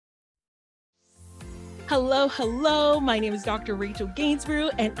Hello, hello. My name is Dr. Rachel Gainsborough,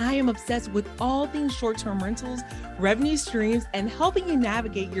 and I am obsessed with all things short-term rentals, revenue streams, and helping you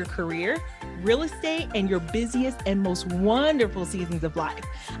navigate your career, real estate, and your busiest and most wonderful seasons of life.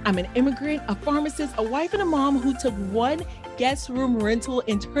 I'm an immigrant, a pharmacist, a wife, and a mom who took one guest room rental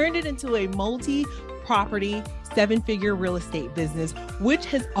and turned it into a multi-property, seven-figure real estate business, which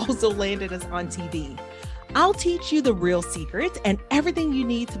has also landed us on TV. I'll teach you the real secrets and everything you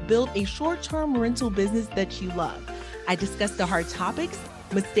need to build a short-term rental business that you love. I discuss the hard topics,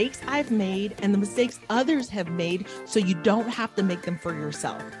 mistakes I've made, and the mistakes others have made so you don't have to make them for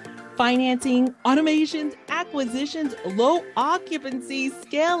yourself. Financing, automations, acquisitions, low occupancy,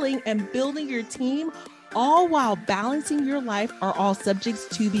 scaling, and building your team, all while balancing your life, are all subjects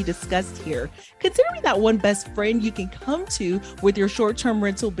to be discussed here. Consider me that one best friend you can come to with your short-term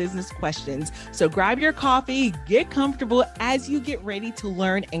rental business questions. So grab your coffee, get comfortable as you get ready to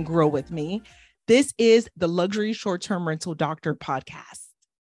learn and grow with me. This is the Luxury Short-Term Rental Doctor podcast.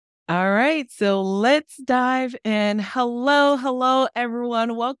 All right, so let's dive in. Hello,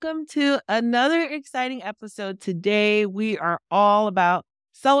 everyone. Welcome to another exciting episode. Today, we are all about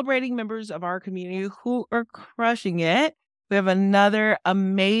celebrating members of our community who are crushing it. We have another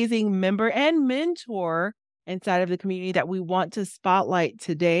amazing member and mentor inside of the community that we want to spotlight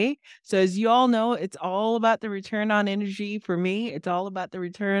today. So as you all know, it's all about the return on energy for me. It's all about the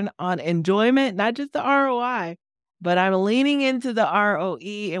return on enjoyment, not just the ROI, but I'm leaning into the ROE.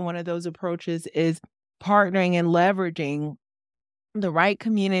 And one of those approaches is partnering and leveraging the right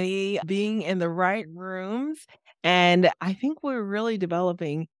community, being in the right rooms. And I think we're really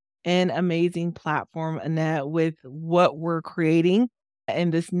developing an amazing platform, Annette, with what we're creating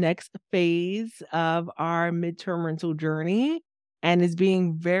in this next phase of our midterm rental journey, and is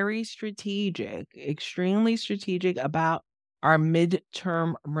being very strategic, extremely strategic about our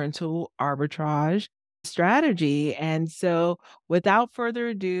midterm rental arbitrage strategy. And so without further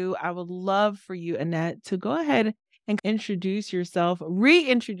ado, I would love for you, Annette, to go ahead and reintroduce yourself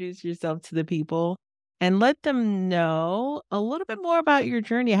to the people and let them know a little bit more about your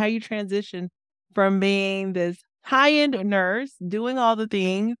journey, how you transitioned from being this high-end nurse, doing all the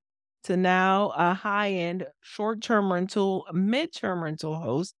things, to now a high-end short-term rental, mid-term rental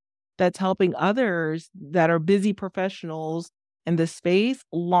host that's helping others that are busy professionals in the space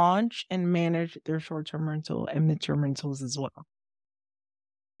launch and manage their short-term rental and mid-term rentals as well.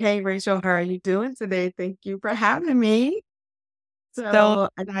 Hey, Rachel, how are you doing today? Thank you for having me. So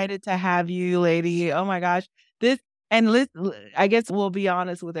excited to have you, lady. Oh my gosh. I guess we'll be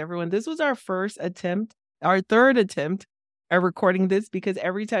honest with everyone. This was our third attempt at recording this, because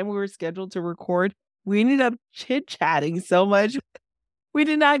every time we were scheduled to record, we ended up chit-chatting so much. We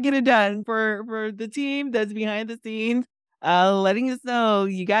did not get it done. For the team that's behind the scenes, letting us know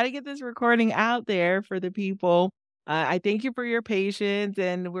you got to get this recording out there for the people. I thank you for your patience,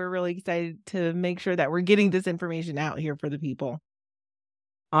 and we're really excited to make sure that we're getting this information out here for the people.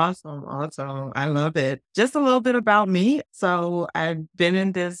 Awesome. I love it. Just a little bit about me. So I've been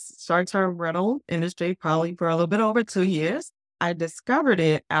in this short-term rental industry probably for a little bit over 2 years. I discovered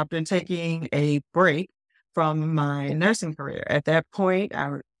it after taking a break from my nursing career. At that point,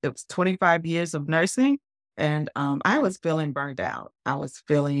 it was 25 years of nursing, and I was feeling burned out. I was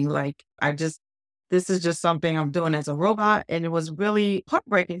feeling like this is just something I'm doing as a robot. And it was really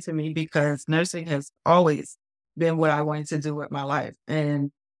heartbreaking to me because nursing has always been what I wanted to do with my life. And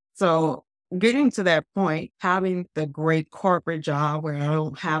so getting to that point, having the great corporate job where I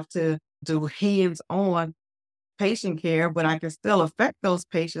don't have to do hands-on patient care, but I can still affect those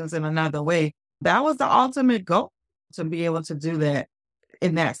patients in another way. That was the ultimate goal, to be able to do that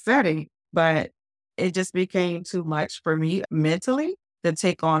in that setting. But it just became too much for me mentally to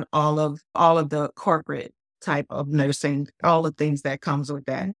take on all of the corporate type of nursing, all the things that comes with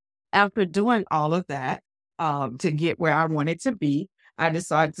that. After doing all of that, to get where I wanted to be, I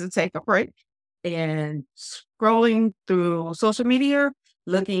decided to take a break, and scrolling through social media,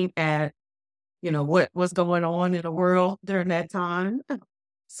 looking at, what was going on in the world during that time.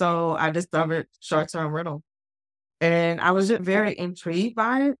 So I discovered short-term rental, and I was just very intrigued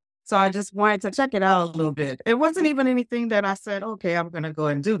by it. So I just wanted to check it out a little bit. It wasn't even anything that I said, okay, I'm going to go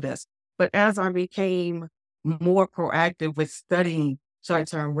and do this. But as I became more proactive with studying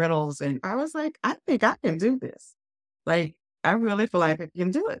short-term rentals, and I was like, I think I can do this. Like, I really feel like I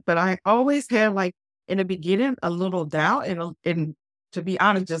can do it. But I always had, like, in the beginning, a little doubt, and to be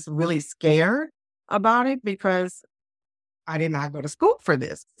honest, just really scared about it because I did not go to school for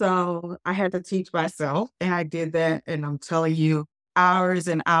this. So I had to teach myself, and I did that. And I'm telling you, hours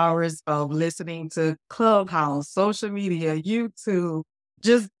and hours of listening to Clubhouse, social media, YouTube,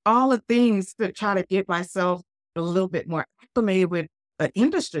 just all the things to try to get myself a little bit more acclimated with the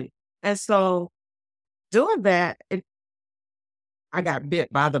industry. And so doing that, I got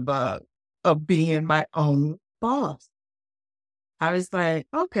bit by the bug of being my own boss. I was like,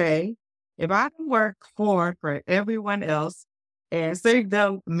 okay, if I can work hard for everyone else and save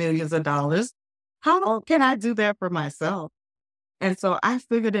them millions of dollars, how can I do that for myself? And so I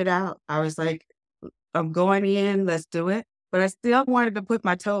figured it out. I was like, I'm going in, let's do it. But I still wanted to put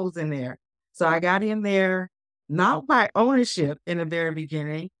my toes in there. So I got in there, not by ownership in the very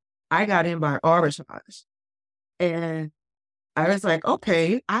beginning. I got in by arbitrage. And I was like,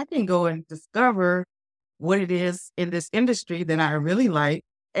 okay, I can go and discover what it is in this industry that I really like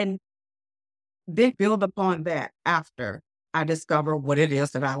and then build upon that after I discover what it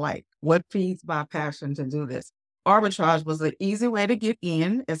is that I like, what feeds my passion to do this. Arbitrage was an easy way to get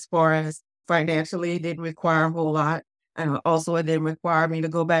in as far as financially, it didn't require a whole lot. And also, it didn't require me to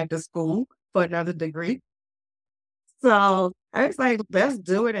go back to school for another degree. So I was like, let's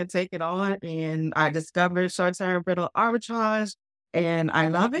do it and take it on. And I discovered short-term rental arbitrage and I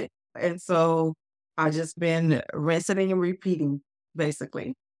love it. And so I've just been rinsing and repeating,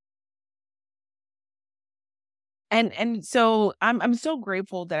 basically. And so I'm so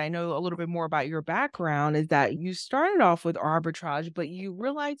grateful that I know a little bit more about your background, is that you started off with arbitrage, but you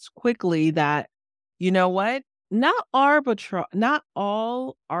realized quickly that, you know what? Not all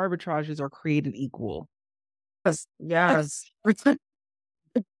arbitrages are created equal. Yes.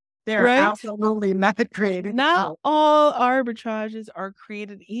 They're Right? absolutely not created. Not all arbitrages are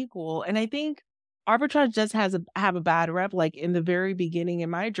created equal. And I think arbitrage just have a bad rep. Like in the very beginning in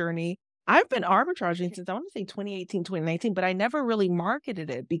my journey, I've been arbitraging since I want to say 2018, 2019, but I never really marketed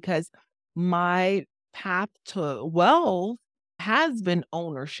it because my path to wealth has been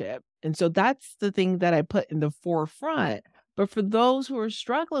ownership. And so that's the thing that I put in the forefront. But for those who are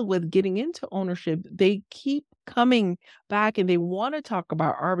struggling with getting into ownership, they keep coming back and they want to talk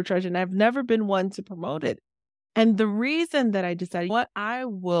about arbitrage. And I've never been one to promote it. And the reason that I decided, what, I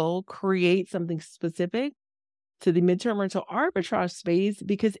will create something specific to the midterm rental arbitrage space,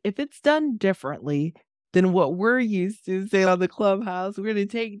 because if it's done differently than what we're used to, say on the Clubhouse, we're going to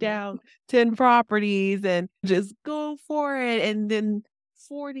take down 10 properties and just go for it. And then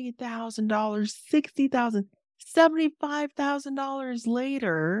 $40,000, $60,000, $75,000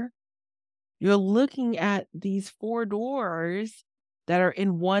 later, you're looking at these 4 doors that are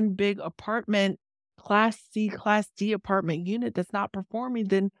in one big apartment, Class C, Class D apartment unit that's not performing,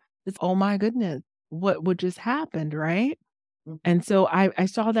 then it's, oh my goodness, what just happened, right? And so I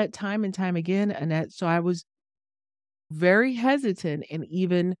saw that time and time again, Annette. So I was very hesitant in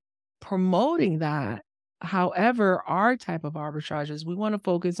even promoting that. However, our type of arbitrage is we want to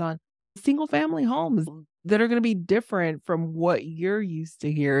focus on single family homes that are going to be different from what you're used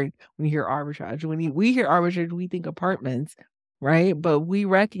to hearing when you hear arbitrage. We hear arbitrage, we think apartments, right? But we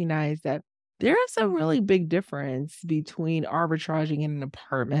recognize that there is a really big difference between arbitraging in an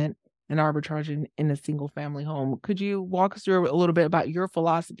apartment and arbitraging in a single family home. Could you walk us through a little bit about your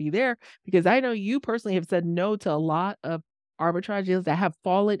philosophy there? Because I know you personally have said no to a lot of arbitrage deals that have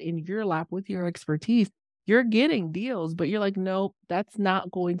fallen in your lap with your expertise. You're getting deals, but you're like, nope, that's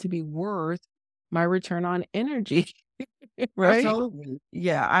not going to be worth my return on energy. Right? Absolutely.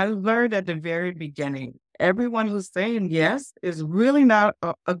 Yeah, I learned at the very beginning, everyone who's saying yes is really not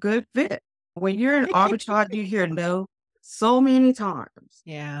a good fit. When you're in arbitrage, you hear no so many times.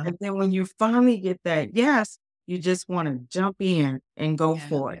 Yeah. And then when you finally get that yes, you just want to jump in and go Yeah.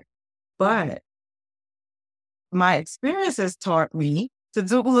 for it. But my experience has taught me to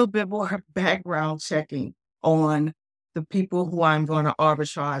do a little bit more background checking on the people who I'm going to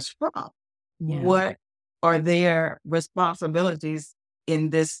arbitrage from. Yeah. What are their responsibilities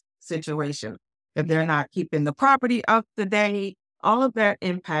in this situation? If they're not keeping the property up to date, all of that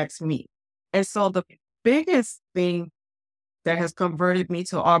impacts me. And so the biggest thing that has converted me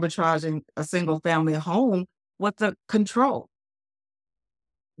to arbitraging a single family home was the control.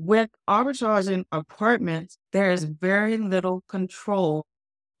 With arbitraging apartments, there is very little control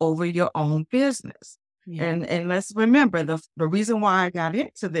over your own business. Yeah. And let's remember, the reason why I got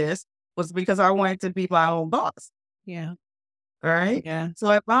into this was because I wanted to be my own boss. Yeah. All right. Yeah.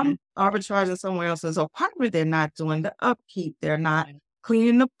 So if I'm arbitraging someone else's apartment, they're not doing the upkeep. They're not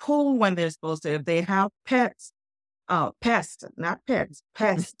cleaning the pool when they're supposed to. If they have pests, pests, not pets,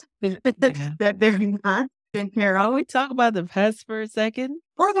 pests that they're not taking care Can of. we talk about the pests for a second?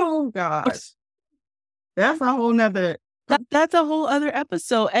 Oh gosh, that's a whole nother. That's a whole other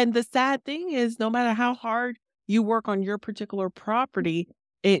episode. And the sad thing is, no matter how hard you work on your particular property,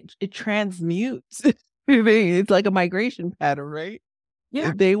 it transmutes. It's like a migration pattern, right?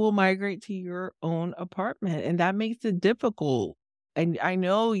 Yeah. they will migrate to your own apartment, and that makes it difficult. And I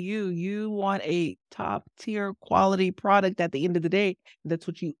know you want a top tier quality product at the end of the day. That's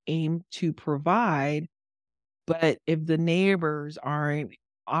what you aim to provide. But if the neighbors aren't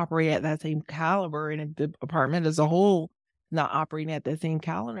operating at that same caliber, and if the apartment as a whole not operating at the same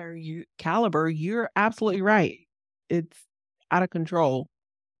caliber, you're absolutely right. It's out of control.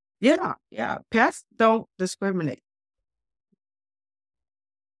 Yeah. Yeah. Pets don't discriminate.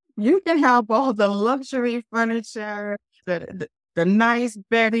 You can have all the luxury furniture, the nice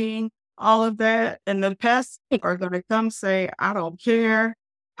bedding, all of that, and the pests are gonna come say, "I don't care.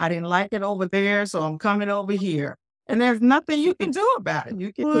 I didn't like it over there, so I'm coming over here." And there's nothing you can do about it.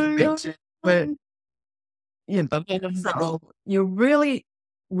 You can evict it, but so you really,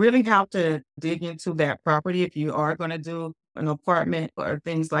 really have to dig into that property if you are gonna do an apartment or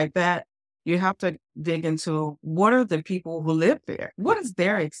things like that. You have to dig into what are the people who live there? What is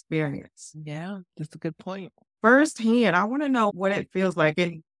their experience? Yeah, that's a good point. Firsthand, I wanna know what it feels like,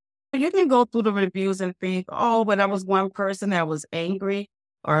 and you can go through the reviews and think, "Oh, but that was one person that was angry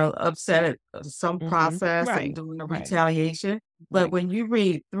or upset at some process and Right, doing a right, retaliation." But right. when you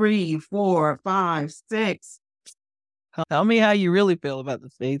read 3, 4, 5, 6, Tell me how you really feel about the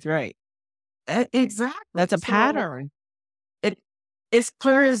space, right. exactly. That's a So pattern. it it's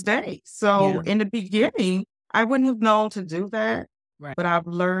clear as day. So Yeah, in the beginning, I wouldn't have known to do that, right. but I've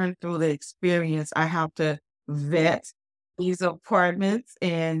learned through the experience I have to vet these apartments,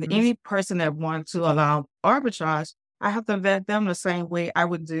 and Mhm. any person that wants to allow arbitrage, I have to vet them the same way I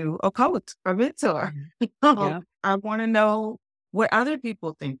would do a coach or mentor. Mhm. So Yeah, I want to know what other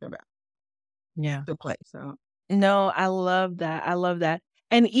people think about yeah. the place. So No, I love that, I love that.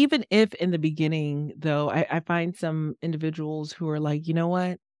 And even if in the beginning, though, I find some individuals who are like, "You know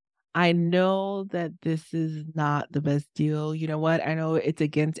what? I know that this is not the best deal. You know what? I know it's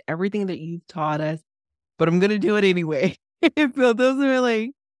against everything that you've taught us, but I'm gonna do it anyway." So those are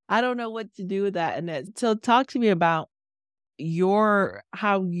like, I don't know what to do with that, and that so talk to me about your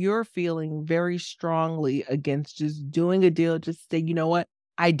how you're feeling very strongly against just doing a deal, just say, "You know what?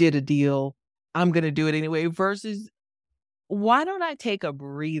 I did a deal. I'm gonna do it anyway," versus, "Why don't I take a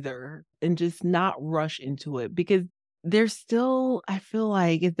breather and just not rush into it?" Because there's still, I feel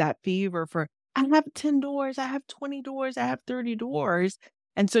like, it's that fever for, "I have 10 doors, I have 20 doors, I have 30 doors."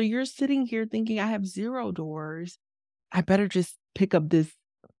 And so you're sitting here thinking, "I have 0 doors. I better just pick up this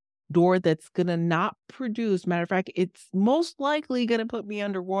door that's gonna not produce." Matter of fact, it's most likely gonna put me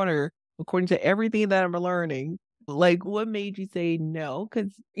underwater according to everything that I'm learning. Like, what made you say no? Because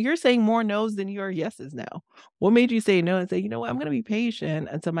 'Cause you're saying more no's than you are yeses now. What made you say no and say, "You know what? I'm gonna be patient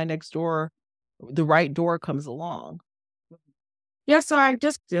until my next door the right door comes along." yeah, so I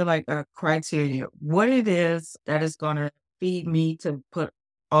just feel like a criteria, what it is that is going to feed me to put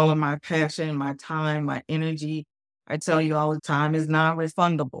all of my passion, my time, my energy. I tell you all the time is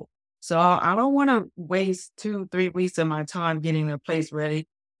non-refundable. So I don't want to waste 2, 3 weeks of my time getting a place ready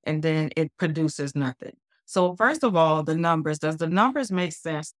and then it produces nothing. So first of all, the numbers, does the numbers make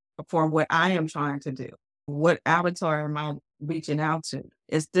sense for what I am trying to do? What avatar am I reaching out to?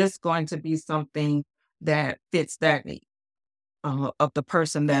 Is this going to be something that fits that need? Of the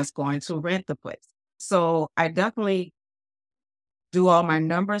person that's going to rent the place. So I definitely do all my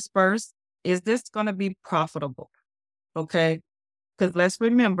numbers first. Is this going to be profitable? Okay. Because let's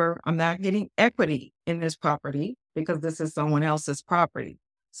remember, I'm not getting equity in this property because this is someone else's property.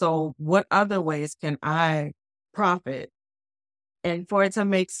 So, what other ways can I profit and for it to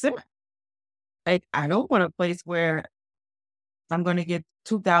make sense? I don't want a place where I'm going to get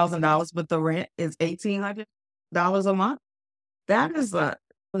 $2,000, but the rent is $1,800 a month. That is a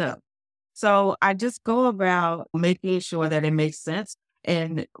no. So I just go about making sure that it makes sense.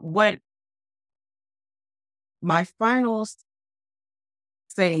 And what my final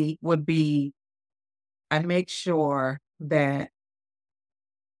say would be, I make sure that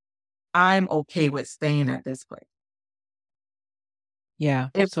I'm okay with staying at this place. Yeah,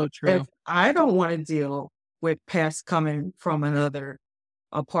 If so if true. I don't want to deal with pests coming from another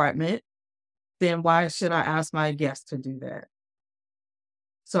apartment, then why should I ask my guests to do that?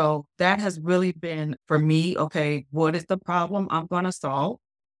 So that has really been for me, okay, what is the problem I'm going to solve?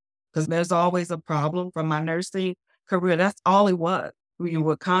 Because there's always a problem from my nursing career. That's all it was. We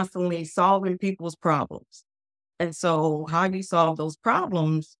were constantly solving people's problems. And so how you solve those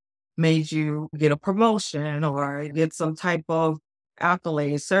problems made you get a promotion or get some type of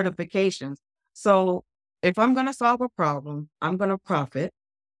accolades, certifications. So if I'm going to solve a problem, I'm going to profit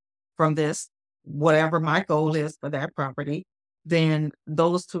from this, whatever my goal is for that property, then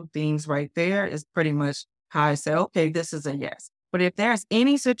those two things right there is pretty much how I say, okay, this is a yes. But if there's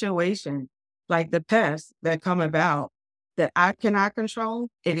any situation like the pests that come about that I cannot control,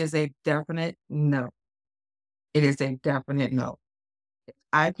 it is a definite no. It is a definite no.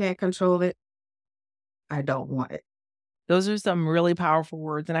 I can't control it. I don't want it. Those are some really powerful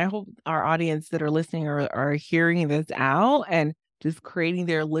words, and I hope our audience that are listening are hearing this out and just creating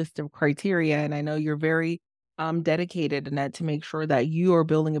their list of criteria. And I know you're very dedicated, Annette, to make sure that you are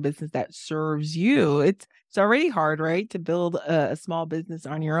building a business that serves you. It's already hard, right, to build a small business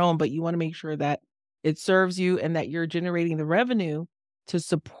on your own, but you want to make sure that it serves you and that you're generating the revenue to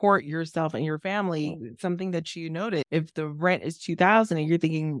support yourself and your family. Something that you noted, if the rent is 2,000 and you're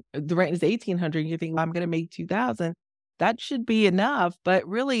thinking the rent is 1,800, you're thinking, well, I'm going to make 2,000, that should be enough, but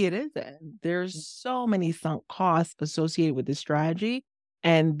really it isn't. There's so many sunk costs associated with this strategy.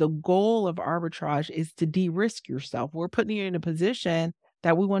 And the goal of arbitrage is to de-risk yourself. We're putting you in a position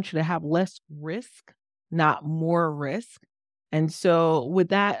that we want you to have less risk, not more risk. And so with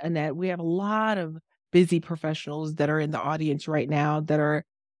that, Annette, we have a lot of busy professionals that are in the audience right now that are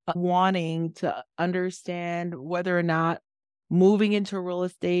wanting to understand whether or not moving into real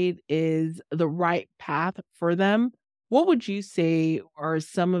estate is the right path for them. What would you say are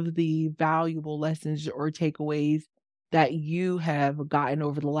some of the valuable lessons or takeaways that you have gotten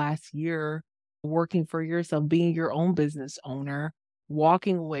over the last year working for yourself, being your own business owner,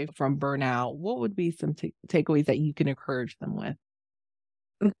 walking away from burnout? What would be some takeaways that you can encourage them with?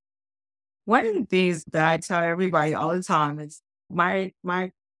 One of the things that I tell everybody all the time is my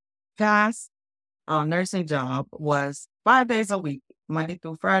past nursing job was 5 days a week, Monday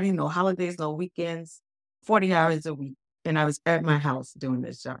through Friday, no holidays, no weekends, 40 hours a week. And I was at my house doing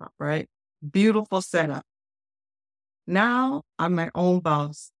this job, right? Beautiful setup. Now I'm my own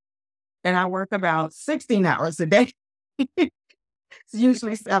boss and I work about 16 hours a day. It's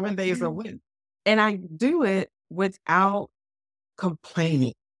usually 7 days a week. And I do it without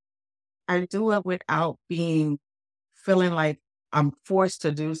complaining. I do it without feeling like I'm forced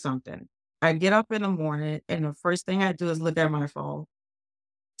to do something. I get up in the morning and the first thing I do is look at my phone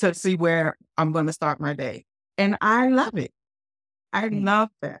to see where I'm going to start my day. And I love it. I love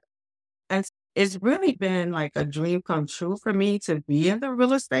that. And it's really been like a dream come true for me to be in the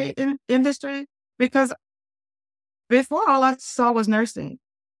real estate industry because before all I saw was nursing.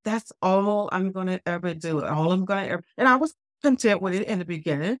 That's all I'm going to ever do. All I'm going to ever, and I was content with it in the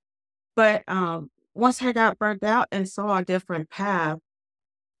beginning. But once I got burnt out and saw a different path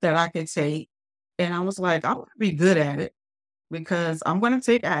that I could take, and I was like, I want to be good at it because I'm going to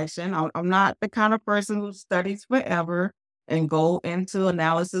take action. I'm not the kind of person who studies forever and go into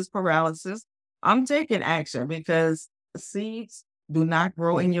analysis paralysis. I'm taking action because seeds do not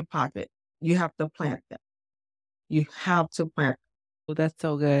grow in your pocket. You have to plant them. You have to plant Well, that's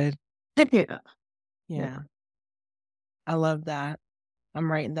so good. them. Yeah. Yeah, I love that. I'm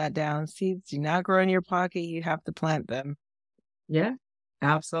writing that down. Seeds do not grow in your pocket. You have to plant them. Yeah,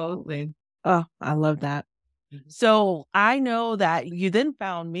 absolutely. Oh, I love that. So I know that you then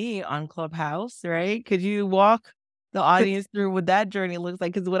found me on Clubhouse, right? Could you walk the audience through what that journey looks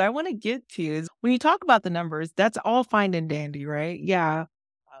like? Because what I want to get to is when you talk about the numbers, that's all fine and dandy, right? Yeah,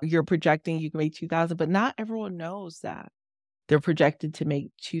 you're projecting you can make 2,000, but not everyone knows that. They're projected to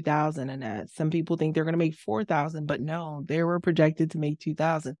make 2,000 in that. Some people think they're going to make 4,000, but no, they were projected to make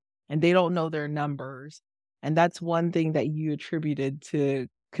 2,000 and they don't know their numbers. And that's one thing that you attributed to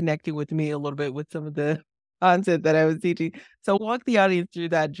connecting with me a little bit with some of the content that I was teaching. So walk the audience through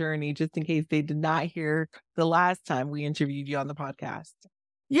that journey just in case they did not hear the last time we interviewed you on the podcast.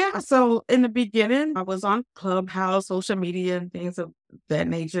 Yeah, so in the beginning, I was on Clubhouse, social media, and things of that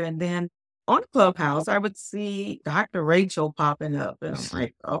nature. And then on Clubhouse, I would see Dr. Rachel popping up. And I'm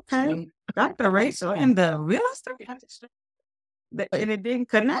like, okay, Dr. Rachel in the real estate industry. And it didn't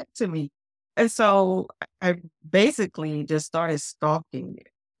connect to me. And so I basically just started stalking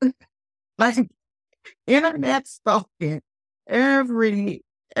it. Like internet stalking. Every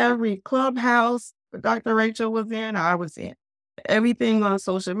Clubhouse Dr. Rachel was in, I was in. Everything on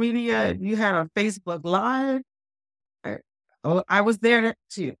social media. If you had a Facebook Live, I was there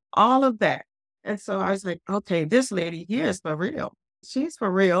too. All of that. And so I was like, okay, this lady here is for real. She's for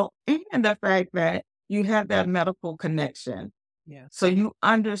real. And the fact that you had that medical connection. Yeah. So you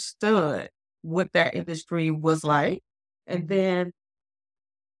understood what that industry was like. And then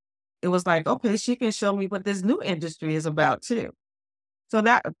it was like, okay, she can show me what this new industry is about too. So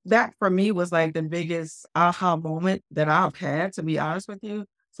that for me was like the biggest aha moment that I've had, to be honest with you.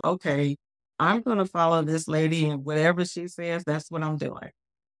 So, okay, I'm going to follow this lady and whatever she says, that's what I'm doing.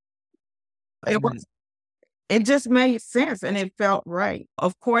 It just made sense and it felt right.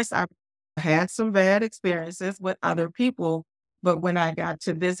 Of course, I've had some bad experiences with other people But when I got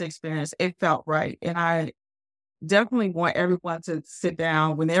to this experience, it felt right. And I definitely want everyone to sit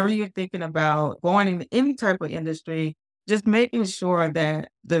down whenever you're thinking about going into any type of industry, just making sure that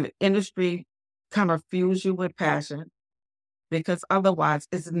the industry kind of fuels you with passion, because otherwise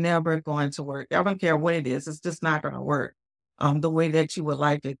it's never going to work. I don't care what it is, it's just not going to work the way that you would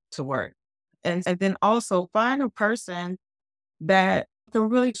like it to work. And then also find a person that can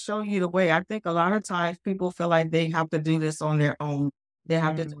really show you the way. I think a lot of times people feel like they have to do this on their own. They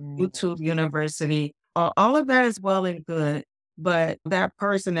have to do Mm, YouTube University. All of that is well and good, but that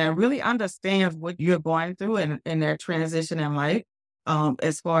person that really understands what you're going through in their transition in life,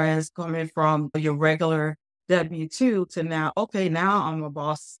 as far as coming from your regular W-2 to now, okay, now I'm a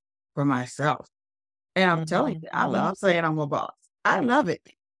boss for myself. And I'm telling mhm, you, I mhm. love saying I'm a boss. I love it.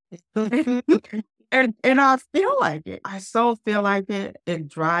 And I feel like it. I so feel like it. It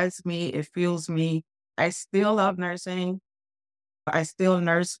drives me, it fuels me. I still love nursing. I still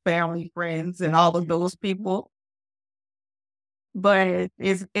nurse family, friends, and all of those people. But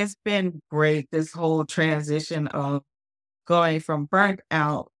it's been great, this whole transition of going from burnt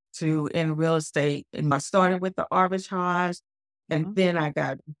out to in real estate. And I started with the arbitrage, and Yeah. then I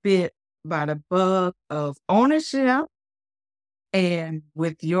got bit by the bug of ownership. And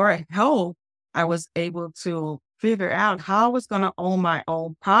with your help, I was able to figure out how I was going to own my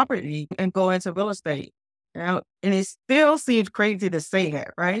own property and go into real estate. And it still seems crazy to say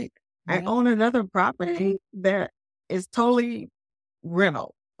that, right? I Yeah. own another property that is totally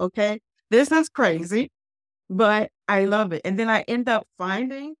rental. Okay. This is crazy, but I love it. And then I end up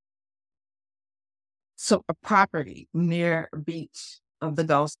finding a property near a beach of the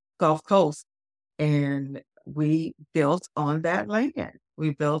Gulf Coast. And we built on that land.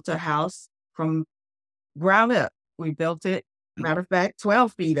 We built a house from ground up. We built it, matter of fact,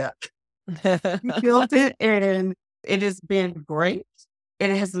 12 feet up. We built it and it has been great.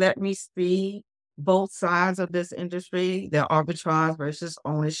 It has let me see both sides of this industry, the arbitrage versus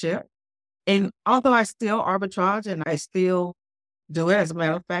ownership. And although I still arbitrage and I still do it, as a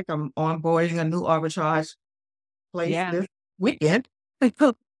matter of fact, I'm onboarding a new arbitrage place Yeah. this weekend. Yeah.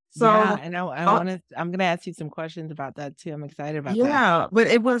 So, uh, I'm gonna ask you some questions about that too. I'm excited about that. yeah, but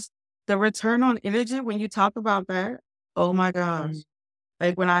it was the return on energy when you talk about that. Oh my gosh. Mm,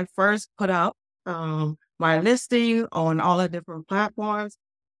 Like when I first put up my listing on all the different platforms,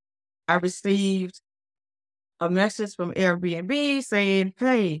 I received a message from Airbnb saying,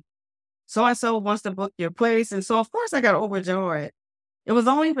 "Hey, so and so wants to book your place." And so of course I got overjoyed. It was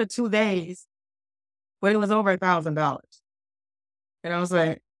only for 2 days, but it was over $1,000. And I was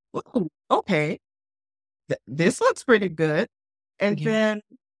like, "Ooh, okay, this looks pretty good." And yeah. then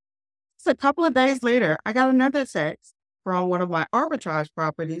just a couple of days later, I got another text from one of my arbitrage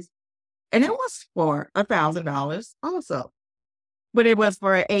properties, and it was for $1,000 also, but it was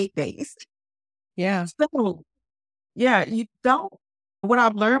for 8 days. Yeah. So, yeah, you don't. What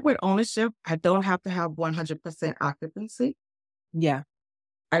I've learned with ownership, I don't have to have 100% occupancy. Yeah.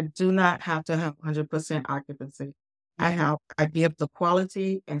 I do not have to have 100% occupancy. Yeah. I give the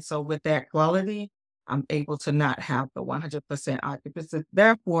quality. And so with that quality, I'm able to not have the 100% occupancy.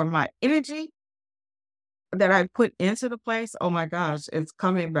 Therefore, my energy that I put into the place, oh my gosh, it's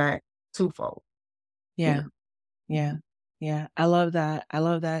coming back twofold. Yeah. Yeah. Yeah. Yeah. I love that. I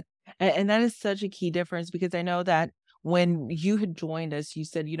love that. And that is such a key difference because I know that when you had joined us, you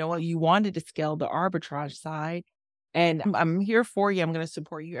said, you know what, you wanted to scale the arbitrage side. And I'm here for you. I'm going to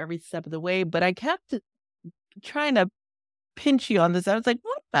support you every step of the way. But I kept trying to pinch you on this. I was like,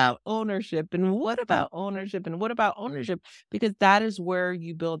 what about ownership? And what about ownership? And what about ownership? Because that is where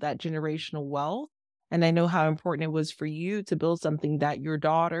you build that generational wealth. And I know how important it was for you to build something that your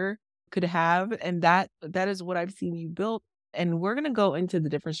daughter could have. And that is what I've seen you build. And we're gonna go into the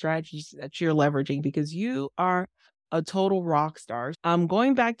different strategies that you're leveraging because you are a total rock star.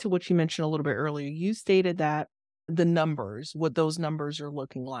 Going back to what you mentioned a little bit earlier, you stated that the numbers, what those numbers are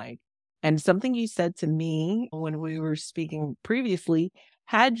looking like. And something you said to me when we were speaking previously,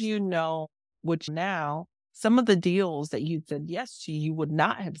 had you know, which now some of the deals that you said yes to, you would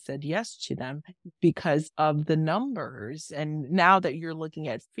not have said yes to them because of the numbers. And now that you're looking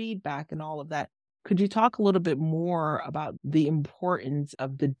at feedback and all of that, could you talk a little bit more about the importance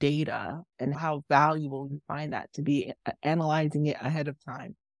of the data and how valuable you find that to be analyzing it ahead of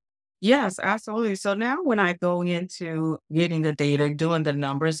time? Yes, absolutely. So now when I go into getting the data, doing the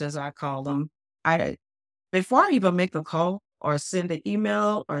numbers as I call them, I before I even make a call or send an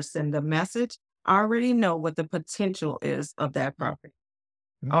email or send a message, I already know what the potential is of that property.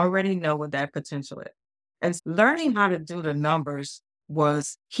 I already know what that potential is. And learning how to do the numbers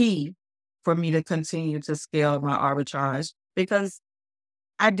was key for me to continue to scale my arbitrage. because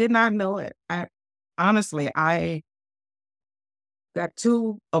I did not know it. I got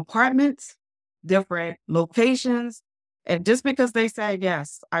 2 apartments, different locations, and just because they said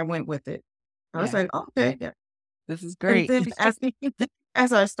yes, I went with it. I was Yeah, like, "Okay, yeah." this is And great. then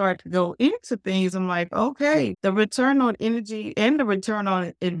as I start to go into things, I'm like, "Okay, the return on energy and the return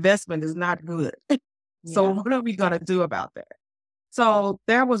on investment is not good. So Yeah. what are we gonna do about that?" So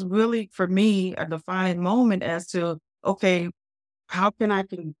that was really, for me, a defining moment as to, okay, how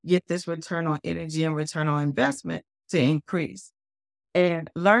can get this return on energy and return on investment to increase? And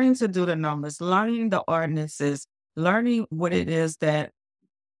learning to do the numbers, learning the ordinances, learning what it is that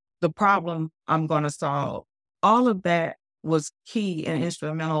the problem I'm going to solve. All of that was key and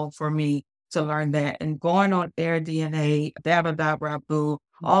instrumental for me to learn that. And going on AirDNA, Data.Rabu,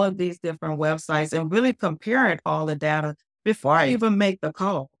 all of these different websites, and really comparing all the data before I even make the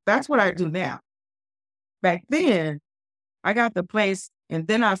call. That's what I do now. Back then, I got the place, and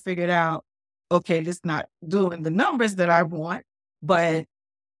then I figured out, okay, this not doing the numbers that I want, but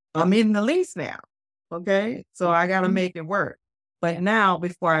I'm in the lease now. Okay. So I got to make it work. But now,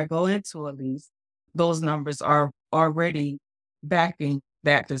 before I go into a lease, those numbers are already backing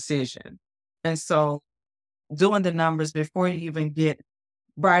that decision. And so doing the numbers before you even get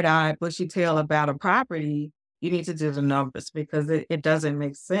bright eyed, bushy tail about a property, you need to do the numbers because it doesn't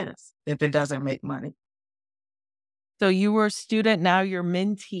make sense if it doesn't make money. So you were a student, now you're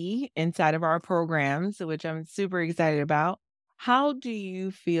mentee inside of our programs, which I'm super excited about. How do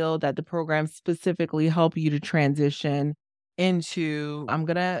you feel that the program specifically help you to transition into, I'm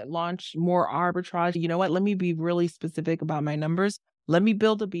going to launch more arbitrage. You know what? Let me be really specific about my numbers. Let me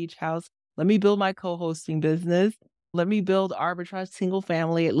build a beach house. Let me build my co-hosting business. Let me build arbitrage single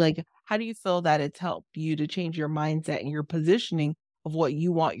family. Like, how do you feel that it's helped you to change your mindset and your positioning of what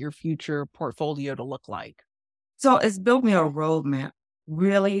you want your future portfolio to look like? So it's built me a roadmap,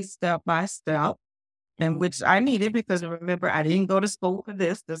 really step by step, and which I needed because remember, I didn't go to school for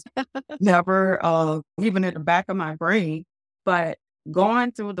this. This never even in the back of my brain. But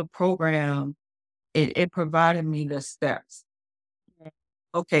going through the program, it provided me the steps.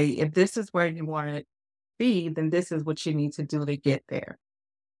 Okay, if this is where you want to be, then this is what you need to do to get there.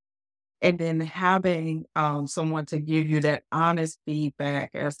 And then having someone to give you that honest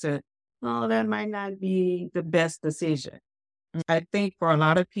feedback as to, oh, that might not be the best decision. I think for a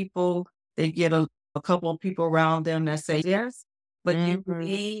lot of people, they get a couple of people around them that say yes, but you Mhm.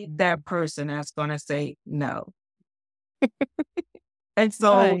 need that person that's going to say no. And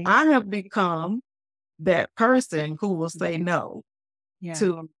so Right. I have become that person who will say no Yeah.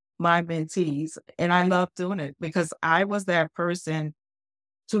 to my mentees. And I love doing it because I was that person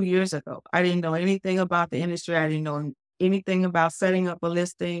 2 years ago. I didn't know anything about the industry. I didn't know anything about setting up a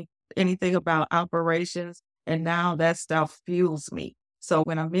listing, anything about operations. And now that stuff fuels me. So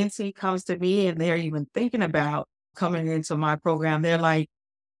when a mentee comes to me and they're even thinking about coming into my program, they're like,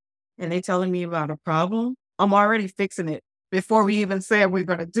 and they telling me about a problem, I'm already fixing it before we even said we're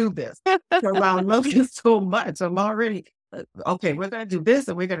going to do this. So I love you so much. I'm already, okay, we're going to do this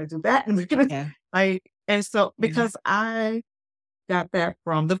and we're going to do that. And we're going to, Yeah. like, and so Yeah. because I got that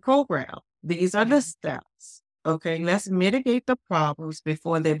from the program. These are the steps. Okay, let's mitigate the problems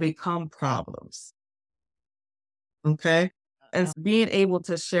before they become problems. Okay. And being able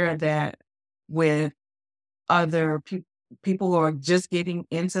to share that with other people who are just getting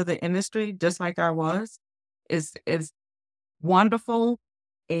into the industry, just like I was, is wonderful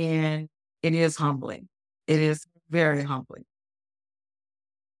and it is humbling. It is very humbling.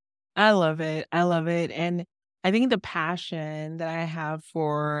 I love it. I love it. And I think the passion that I have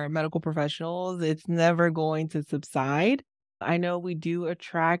for medical professionals, it's never going to subside. I know we do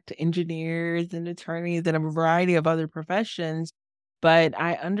attract engineers and attorneys and a variety of other professions, but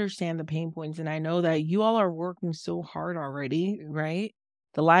I understand the pain points and I know that you all are working so hard already, right?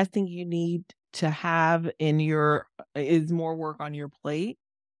 The last thing you need to have in your is more work on your plate.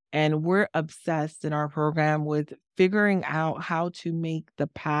 And we're obsessed in our program with figuring out how to make the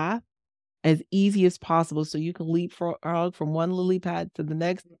path as easy as possible so you can leapfrog from one lily pad to the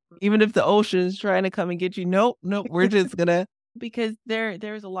next, even if the ocean is trying to come and get you. Nope, nope, we're just gonna because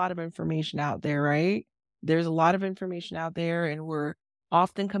there's a lot of information out there, right? There's a lot of information out there, and we're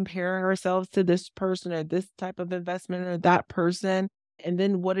often comparing ourselves to this person or this type of investment or that person. And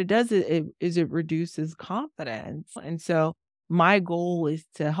then what it does is it reduces confidence. And so my goal is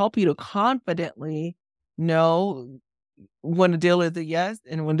to help you to confidently know when a deal is a yes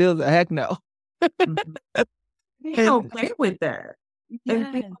and when a deal is a heck no. Mhm. Be And okay with that.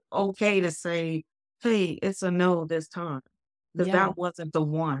 And be yes, okay to say, hey, it's a no this time. Because yes, that wasn't the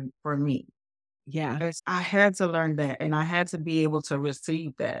one for me. Yeah. I had to learn that, and I had to be able to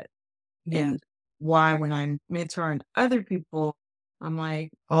receive that. Yeah. And why when I'm mentoring other people, I'm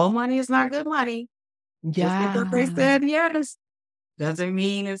like, all money is not good money. Just because they Yeah. said yes doesn't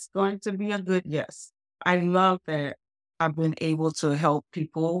mean it's going to be a good yes. I love that I've been able to help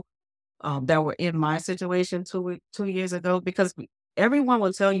people that were in my situation 2 years ago because everyone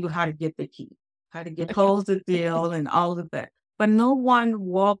will tell you how to get the key, how to get close the deal, and all of that. But no one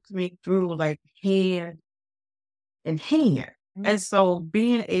walked me through like hand in hand. Mm. And so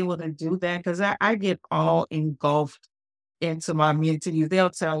being able to do that, because I get all engulfed into my meetings, they'll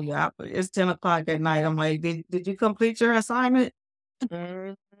tell you it's 10 o'clock at night. I'm like, did you complete your assignment?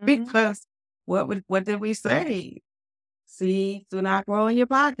 Mhm. Because what did we say? Seeds do not grow in your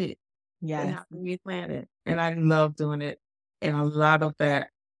pocket. They Yes. have to be planted. And I love doing it. And a lot of that,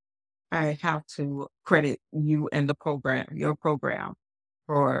 I have to credit you and your program,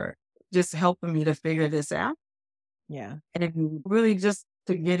 for just helping me to figure this out Yeah. and really just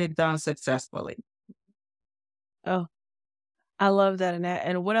to get it done successfully. Oh, I love that, Annette.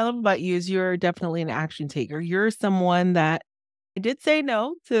 And what I love about you is you're definitely an action taker. You're someone that I did say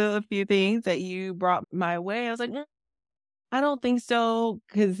no to a few things that you brought my way. I was like, I don't think so.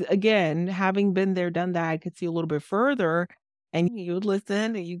 Because again, having been there, done that, I could see a little bit further. And you would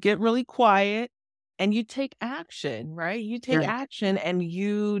listen and you get really quiet and you take action, right? You take Yeah. action and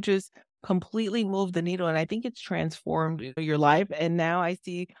you just completely move the needle. And I think it's transformed your life. And now I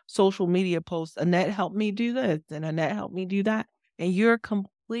see social media posts, Annette helped me do this and Annette helped me do that. And you're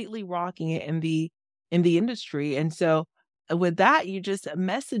completely rocking it in the industry. And so with that, you just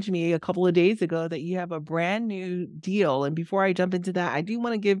messaged me a couple of days ago that you have a brand new deal. And before I jump into that, I do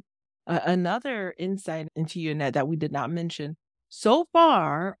want to give another insight into you, Annette, that we did not mention. So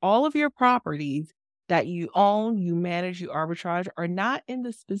far, all of your properties that you own, you manage, you arbitrage are not in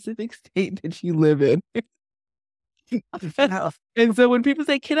the specific state that you live in. No. And so when people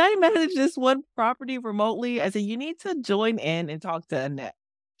say, "Can I manage this one property remotely?" I say, "You need to join in and talk to Annette.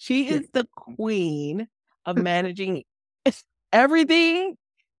 She Yeah. is the queen of managing everything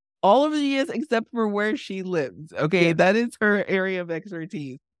all over the years except for where she lives, okay? Yeah. That is her area of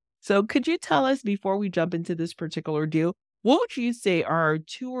expertise. So could you tell us before we jump into this particular deal, what would you say are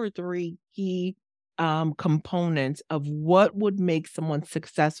 2 or 3 key, components of what would make someone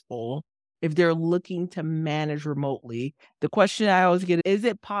successful if they're looking to manage remotely? The question I always get, is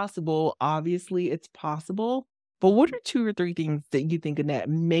it possible? Obviously, it's possible, but what are 2 or 3 things that you think, Annette,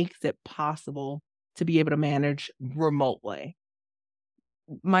 makes it possible to be able to manage remotely?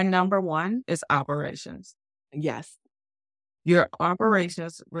 My number one is operations. Yes. Your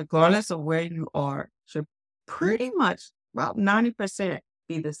operations, regardless of where you are, should pretty much about 90%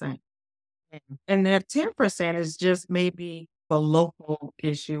 be the same. Mm. And that 10% is just maybe a local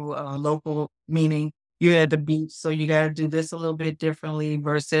issue, local meaning you're at the beach, so you got to do this a little bit differently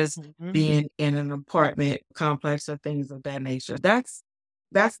versus Mhm. being in an apartment complex or things of that nature. That's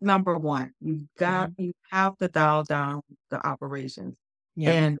number one. Mhm. You have to dial down the operations.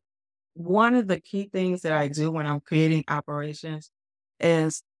 Yep. And one of the key things that I do when I'm creating operations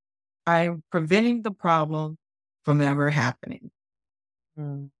is I'm preventing the problem from ever happening.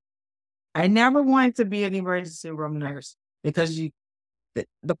 Mm. I never wanted to be an emergency room nurse because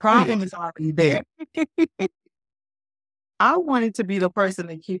the problem is already there. I wanted to be the person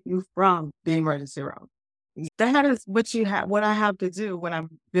to keep you from the emergency room. That is what I have to do when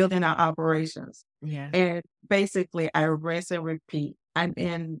I'm building our operations. Yeah. And basically I rinse and repeat. I'm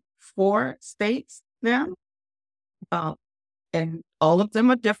in 4 states now. Um, and all of them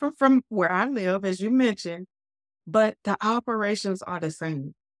are different from where I live, as you mentioned, but the operations are the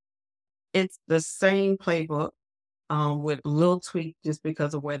same. It's the same playbook, with little tweak just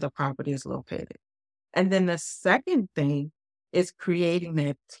because of where the property is located. And then the second thing is creating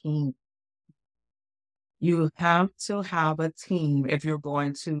that team. You have to have a team if you're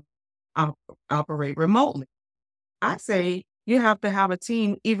going to op- operate remotely. I say you have to have a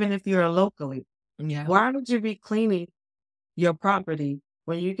team even if you're locally. Yeah. Why would you be cleaning your property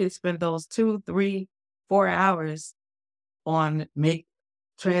when you can spend those 2, 3, 4 hours on make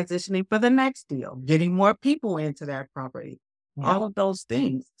transitioning for the next deal, getting more people into that property, Yeah. all of those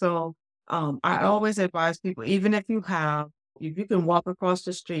things. So I always advise people, even if you can walk across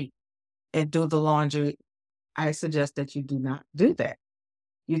the street and do the laundry, I suggest that you do not do that.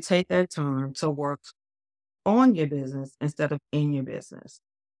 You take that time to work on your business instead of in your business.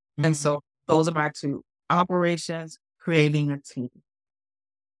 And Mhm. so those are my two operations, creating a team.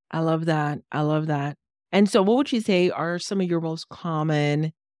 I love that. I love that. And so what would you say are some of your most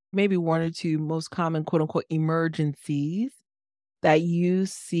common, maybe 1 or 2 most common, quote, unquote, "emergencies" that you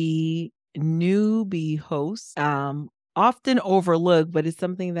see newbie hosts often overlook, but it's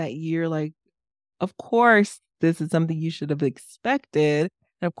something that you're like, of course, this is something you should have expected.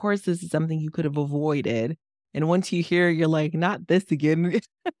 And of course, this is something you could have avoided. And once you hear, you're like, not this again.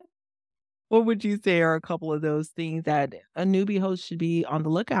 What would you say are a couple of those things that a newbie host should be on the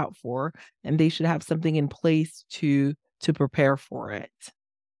lookout for, and they should have something in place to prepare for it?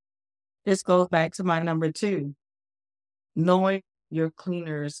 This goes back to my number 2, knowing your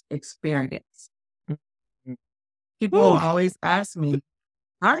cleaner's experience. Mhm. People Ooh. always ask me,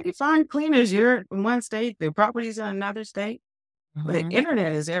 how do you find cleaners? You're in one state, the property's in another state. But the Mhm.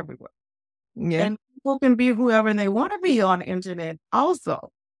 internet is everywhere. Yeah. And people can be whoever they want to be on the internet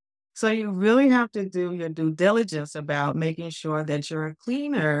also. So you really have to do your due diligence about making sure that your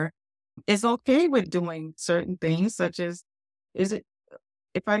cleaner is okay with doing certain things, such as, is it,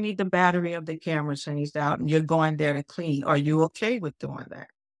 if I need the battery of the camera changed out and you're going there to clean, are you okay with doing that?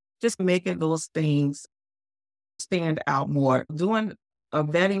 Just making those things stand out more. Doing a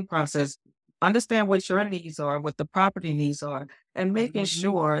vetting process, understand what your needs are, what the property needs are, and making Mhm.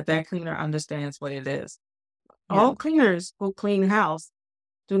 sure that cleaner understands what it is. Yeah. All cleaners who clean house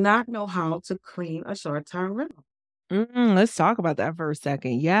do not know how to clean a short-term rental. Let's talk about that for a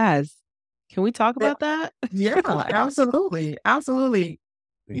second. Yes. Can we talk Yeah, about that? yeah, absolutely, absolutely.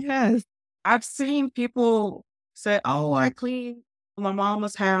 Yes. I've seen people say, "Oh, I clean my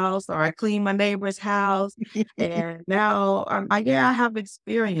mama's house or I clean my neighbor's house." And now I'm like, "Yeah, I have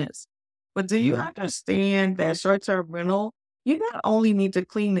experience." But do you understand that short-term rental, you not only need to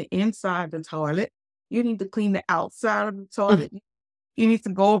clean the inside the toilet, you need to clean the outside of the toilet. You need to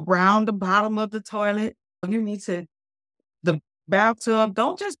go around the bottom of the toilet. You need to the bathtub,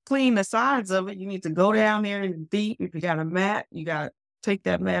 don't just clean the sides of it. You need to go down there in deep. If you got a mat, you got to take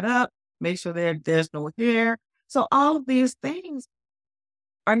that mat up, make sure there's no hair. So all of these things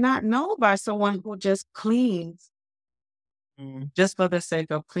are not known by someone who just cleans Mm. just for the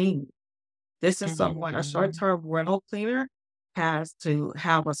sake of cleaning. This is someone, a Mhm. short-term rental cleaner has to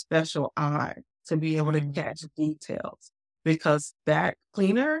have a special eye to be able to Mhm. catch details because that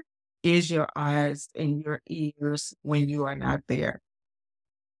cleaner is your eyes and your ears when you are not there.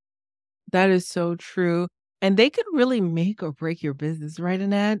 That is so true. And they could really make or break your business, right,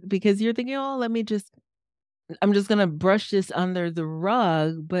 Annette? Because you're thinking, "Oh, I'm just gonna brush this under the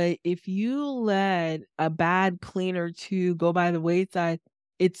rug." But if you let a bad cleaner to go by the wayside,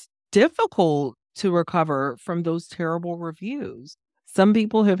 it's difficult to recover from those terrible reviews. Some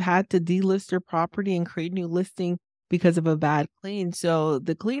people have had to delist their property and create new listing because of a bad clean. So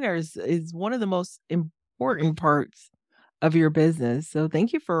the cleaners is one of the most important parts of your business. So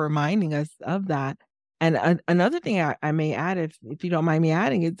thank you for reminding us of that. And another thing I may add, if you don't mind me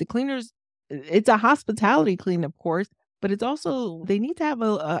adding, is the cleaners, it's a hospitality clean, of course, but it's also they need to have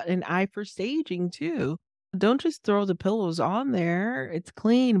an eye for staging too. Don't just throw the pillows on there. It's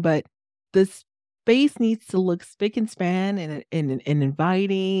clean, but the space needs to look spick and span and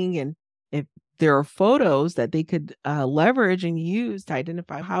inviting. And if there are photos that they could leverage and use to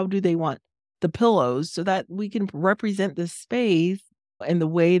identify how do they want the pillows so that we can represent the space in the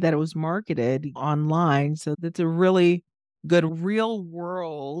way that it was marketed online. So that's a really good real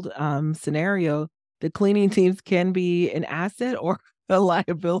world scenario. The cleaning teams can be an asset or a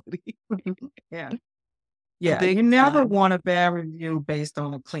liability. Yeah. Yeah, Big you never time. want a bad review based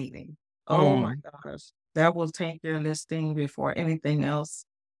on a cleaning. Oh my Mm. gosh. That will take your listing before anything else.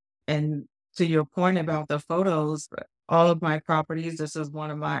 And to your point about the photos, all of my properties, this is one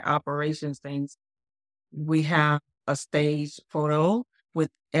of my operations things. We have a stage photo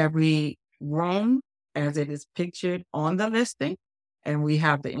with every room as it is pictured on the listing, and we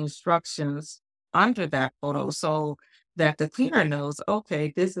have the instructions under that photo so that the cleaner knows,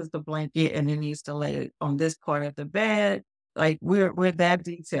 okay, this is the blanket and it needs to lay on this part of the bed. Like we're that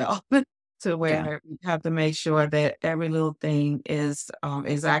detailed to Yeah. where we have to make sure that every little thing is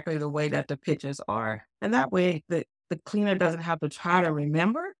exactly the way that the pictures are. And that way the cleaner doesn't have to try to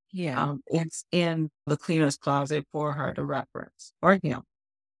remember Yeah. it's in the cleaner's closet for her to reference or him.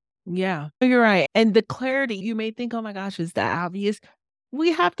 Yeah. You're right. And the clarity, you may think, oh my gosh, is that obvious?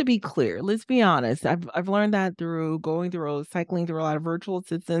 We have to be clear. Let's be honest. I've learned that through going through cycling through a lot of virtual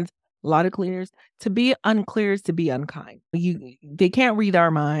assistants, a lot of cleaners. To be unclear is to be unkind. They can't read our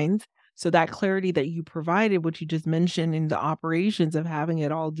minds. So that clarity that you provided, what you just mentioned in the operations of having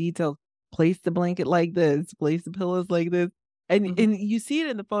it all detailed, place the blanket like this, place the pillows like this. Mhm. And you see it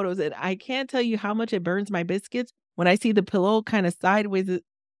in the photos. And I can't tell you how much it burns my biscuits when I see the pillow kind of sideways.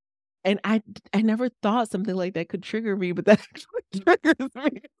 And I never thought something like that could trigger me, but that actually triggers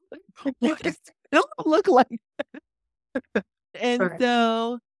me. Like, what does it look like? And Correct.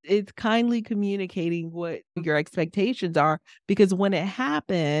 so It's kindly communicating what your expectations are, because when it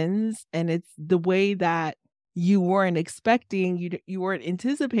happens and it's the way that you weren't expecting, you weren't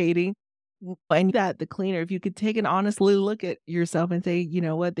anticipating, and that the cleaner, if you could take an honestly look at yourself and say, you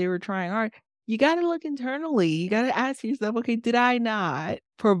know what, they were trying hard. You got to look internally. You got to ask yourself, okay, did I not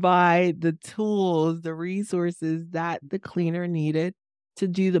provide the tools, the resources that the cleaner needed to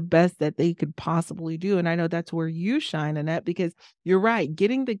do the best that they could possibly do? And I know that's where you shine, Annette, because you're right.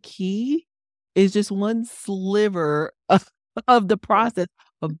 Getting the key is just one sliver of the process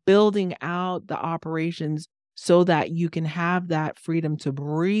of building out the operations so that you can have that freedom to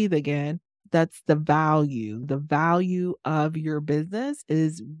breathe again. That's the value. The value of your business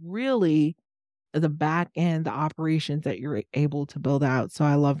is really the back end, the operations that you're able to build out. So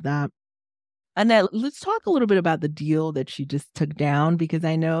I love that. Annette, let's talk a little bit about the deal that you just took down, because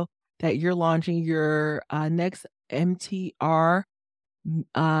I know that you're launching your next MTR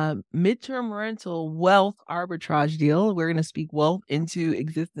midterm rental wealth arbitrage deal. We're going to speak wealth into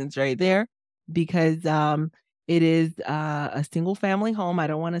existence right there, because it is a single family home. I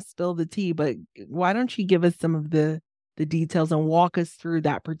don't want to spill the tea, but why don't you give us some of the details and walk us through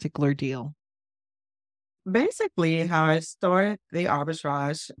that particular deal? Basically, how I started the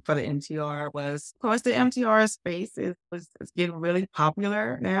arbitrage for the MTR was, of course, the MTR space is getting really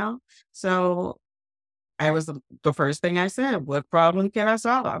popular now. So I was the first thing I said, what problem can I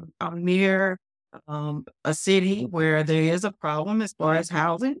solve? I'm near a city where there is a problem as far as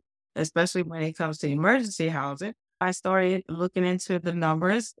housing, especially when it comes to emergency housing. I started looking into the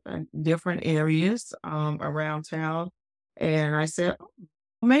numbers in different areas around town. And I said,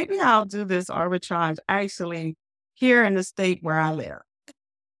 maybe I'll do this arbitrage actually here in the state where I live,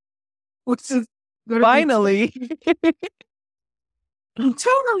 which is going to be Finally.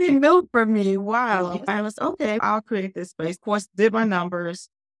 totally new for me. Wow. I was okay. I'll create this space. Of course, did my numbers,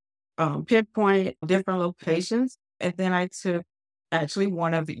 pinpoint different locations. And then I took actually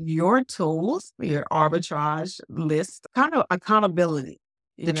one of your tools, your arbitrage list, kind of accountability,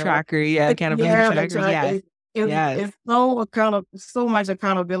 The tracker, yeah, accountability Yeah, that's tracker, right. yes, yes, It's so much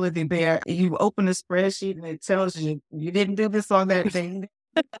accountability there. You open the spreadsheet and it tells you you didn't do this on that thing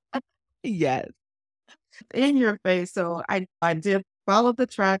yes. in your face. So I did follow the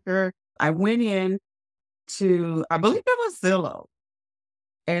tracker. I went in to, I believe it was Zillow,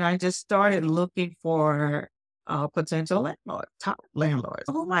 and I just started looking for potential landlords, top landlords.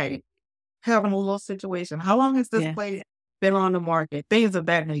 Oh my, having a little situation. How long has this Yeah. place been on the market? Things of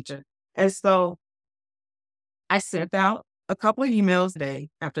that nature. And so I sent out a couple of emails day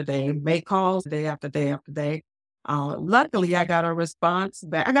after day, made calls day after day after day. Luckily, I got a response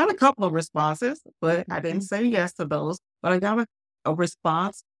back. I got a couple of responses, but I didn't say yes to those. But I got a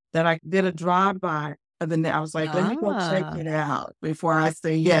response that I did a drive-by. And then I was like, let me go check Ah. it out before I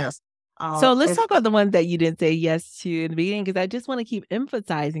say yes. So let's And talk about the ones that you didn't say yes to in the beginning, because I just want to keep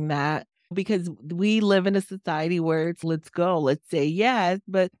emphasizing that, because we live in a society where it's let's go, let's say yes,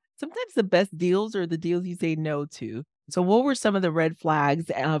 but sometimes the best deals are the deals you say no to. So what were some of the red flags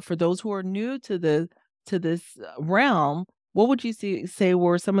for those who are new to this realm? What would you say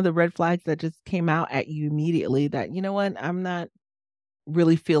were some of the red flags that just came out at you immediately that, you know what, I'm not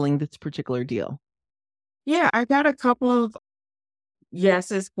really feeling this particular deal? yeah, I got a couple of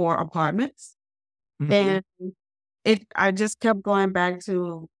yeses for apartments. Mhm. And I just kept going back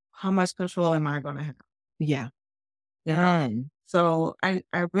to how much control am I going to have? Yeah. Yeah. So I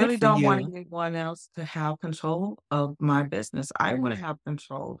Good really for don't want you. anyone else to have control of my business. I want to have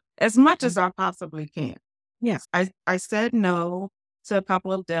control as much as I possibly can. Yeah. I said no to a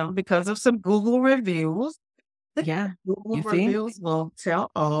couple of them because of some Google reviews. Yeah. Google You see? reviews will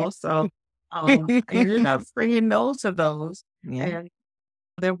tell all. So I ended up saying no to those. Yeah. And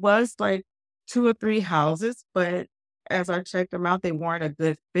there was like 2 or 3 houses, but as I checked them out, they weren't a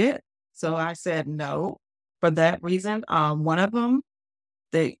good fit. So I said no for that reason. One of them,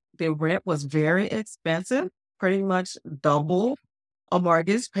 the rent was very expensive, pretty much double a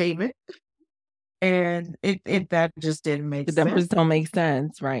mortgage payment, and it that just didn't make The sense. numbers don't make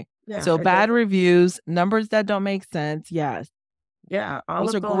sense, right? Yeah, So it bad doesn't. reviews, numbers that don't make sense, yes. Yeah, all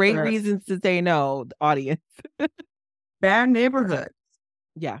Those of are those great are reasons to say no, the audience. bad neighborhoods.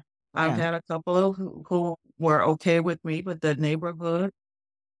 Yeah, I've yeah, had a couple of who were okay with me, but the neighborhood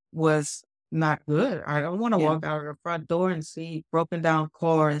was not good. I don't wanna yeah, walk out of the front door and see broken down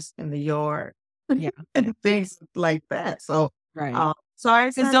cars in the yard yeah, and things like that. right. So I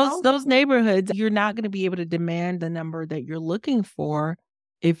Because said, those neighborhoods, you're not gonna be able to demand the number that you're looking for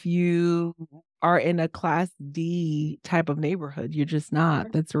if you are in a Class D type of neighborhood. You're just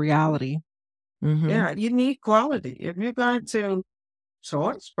not. That's the reality. Mhm. yeah, you need quality. If you're going to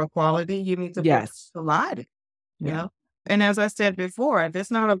choice for quality, you need to Yes. provide it, you Yeah. know? And as I said before, if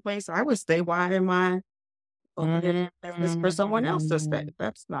it's not a place I would stay, why am I opening a business for someone else to stay? Mm.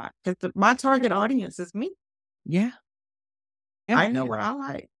 That's not, because my target audience is me. Yeah. Yeah. I know what I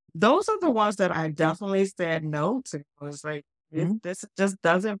like. Those are the ones that I definitely said no to. It was like, Mhm. this just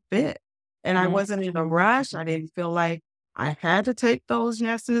doesn't fit. And I wasn't in a rush. I didn't feel like I had to take those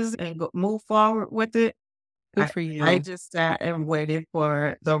yeses and move forward with it. Good I, for I you. just sat and waited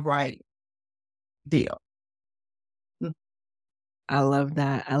for the right deal. Mm. I love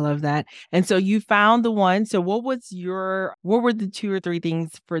that. I love that. And so you found the one. So what were the 2 or 3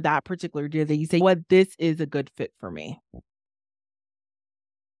 things for that particular deal that you say, "What, this is a good fit for me?"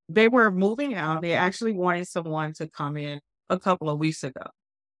 They were moving out. They actually wanted someone to come in a couple of weeks ago.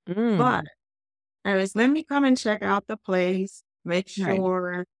 Mm. But I was, let me come and check out the place, make Right.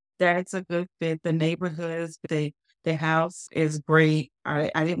 sure that it's a good fit. The neighborhoods, the house is great. I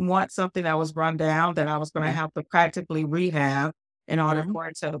didn't want something that was run down that I was going to Yeah. have to practically rehab in order Mhm. for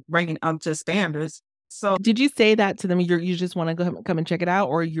it to bring it up to standards. So Did you say that to them? You just wanna come and check it out,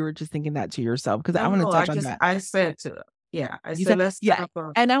 or you were just thinking that to yourself? Because I wanna no, touch on that. I said to them, yeah, I You said, said let's set yeah, up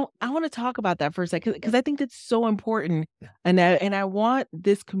a, and I wanna talk about that for a second because I think that's so important, and I want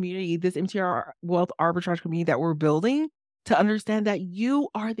this community, this MTR wealth arbitrage community that we're building to understand that you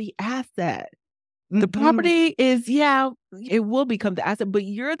are the asset. The mhm, property is yeah, it will become the asset, but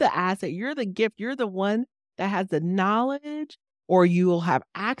you're the asset, you're the gift, you're the one that has the knowledge, or you will have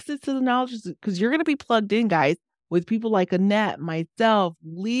access to the knowledge because you're gonna be plugged in, guys, with people like Annette, myself,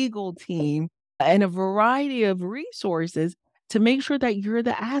 legal team, and a variety of resources to make sure that you're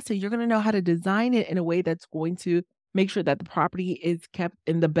the asset. You're gonna know how to design it in a way that's going to make sure that the property is kept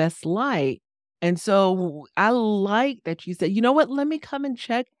in the best light. And so I like that you said, "You know what? Let me come and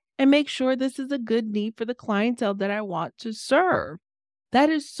check and make sure this is a good need for the clientele that I want to serve." That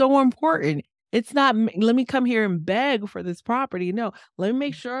is so important. It's not, let me come here and beg for this property. No, let me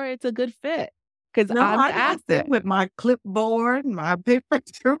make sure it's a good fit because no, I'm I the walked in asset. with my clipboard, my paper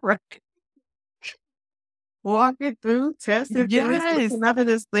to write, walking through, testing things, Yes. looking under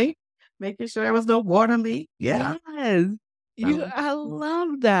this thing, making sure there was no water leak. Yeah. Yes. Um, I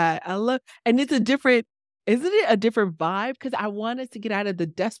love that. And it's a different, isn't it a different vibe? Because I want us to get out of the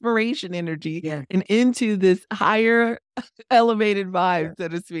desperation energy yeah. and into this higher elevated Yeah. vibe, so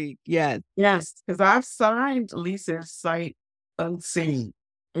to speak. Yes. Yes, because I've signed leases sight unseen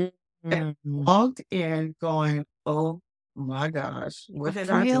and Mhm. walked in going, "Oh my gosh, what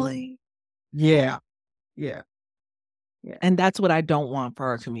did I do?" Really? Yeah, yeah, yeah, And that's what I don't want for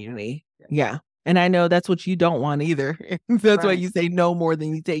our community. yeah. Yeah. And I know that's what you don't want either. That's why Right. you say no more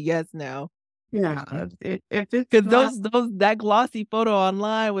than you say yes now. Yeah, if it's Because not, that glossy photo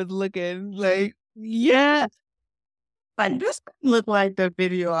online was looking like, yes. like, this look like the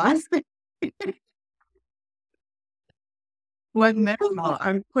video I seen. But now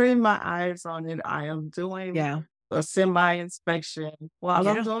I'm putting my eyes on it. I am doing Yeah. a semi-inspection while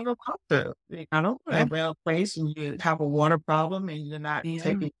I'm Yeah. doing a walkthrough. I don't Yeah. have a place and you have a water problem and you're not Yeah.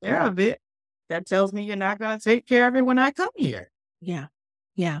 taking care of it. That tells me you're not going to take care of it when I come here. Yeah.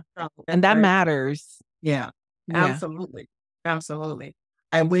 Yeah. So, And that matters. yeah, Yeah. absolutely. Absolutely.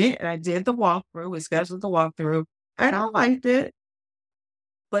 I went and I did the walkthrough. We scheduled the walkthrough and I liked it,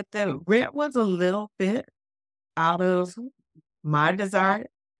 but the rent was a little bit out of my desired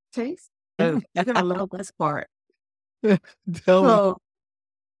taste. You're gonna love this part. Tell me. So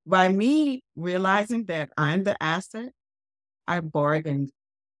by me realizing that I'm the asset, I bargained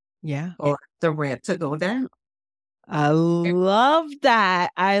Yeah. for the rent to go down. I Eh, love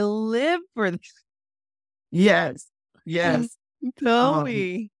that. I live for this. yes, yes. Tell Um,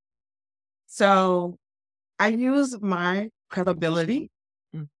 me. so I use my credibility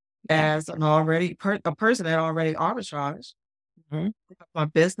Mm. Yeah. as an a person that already arbitraged. Mhm. I have my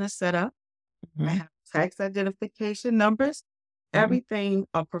business set up. I Mhm. have tax identification numbers, Mhm. everything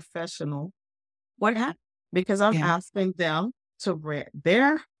a professional would have, because I'm Yeah. asking them to rent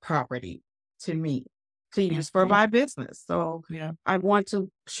their property to me to use for Mhm. my business. So Yeah. I want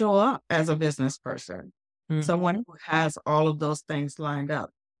to show up as a business person, someone Mhm. who has all of those things lined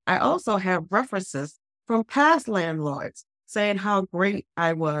up. I also have references from past landlords saying how great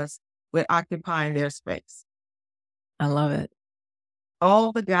I was with occupying their space. I love it.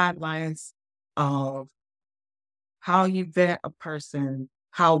 All the guidelines of how you vet a person,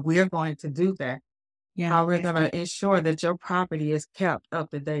 how we're going to do that, Yeah. how we're going to ensure that your property is kept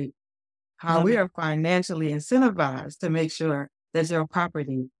up to date, how Love we it. are financially incentivized to make sure that your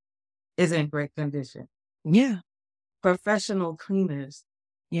property is in great condition. Yeah. Professional cleaners,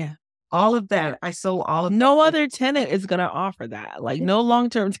 Yeah. all of that. I sold all of No that. other tenant is going to offer that. Like no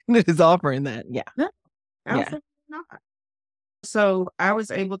long-term tenant is offering that. Yeah. No, Yeah. absolutely not. So I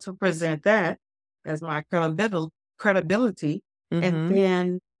was able to present that as my credibility.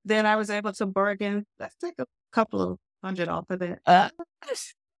 And then I was able to bargain, let's take a couple of hundred off of that.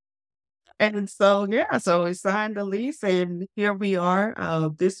 And so, yeah, so we signed the lease and here we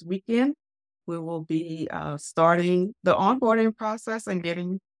are. This weekend, we will be starting the onboarding process and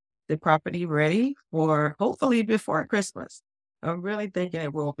getting the property ready for hopefully before Christmas. I'm really thinking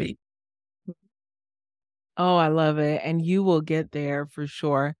it will be. Oh, I love it. And you will get there for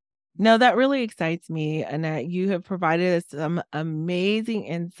sure. No, that really excites me, Annette. You have provided us some amazing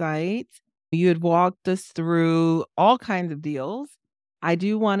insights. You had walked us through all kinds of deals. I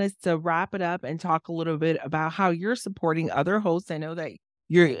do want us to wrap it up and talk a little bit about how you're supporting other hosts. I know that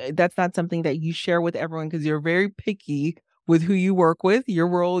that's not something that you share with everyone because you're very picky with who you work with. Your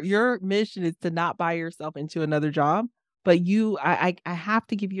role, your mission is to not buy yourself into another job. But I have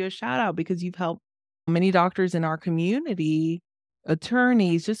to give you a shout out because you've helped many doctors in our community,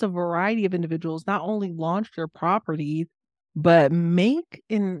 attorneys, just a variety of individuals, not only launch their properties, but make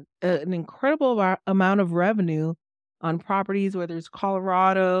an incredible amount of revenue on properties, whether it's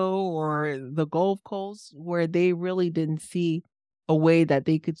Colorado or the Gulf Coast, where they really didn't see a way that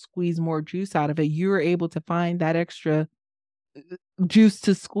they could squeeze more juice out of it. You were able to find that extra juice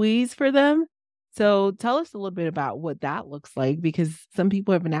to squeeze for them. So tell us a little bit about what that looks like, because some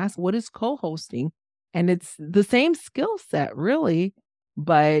people have been asked, what is co-hosting? And it's the same skill set, really.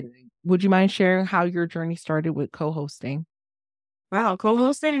 But would you mind sharing how your journey started with co-hosting? Wow,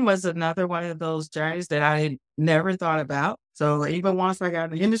 co-hosting was another one of those journeys that I had never thought about. So even once I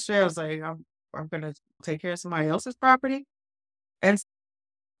got in the industry, I was like, I'm going to take care of somebody else's property. And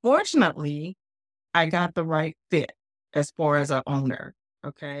fortunately, I got the right fit as far as an owner.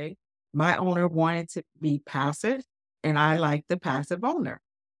 Okay. My owner wanted to be passive, and I like the passive owner.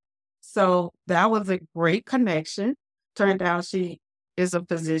 So that was a great connection. Turned out she is a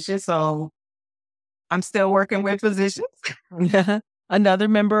physician. So I'm still working with physicians. Another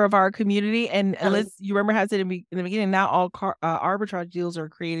member of our community. And Um, let's, you remember how I said in the beginning, not all arbitrage deals are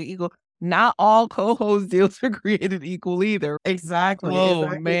created equal. Not all co-host deals are created equal either. Exactly, Oh,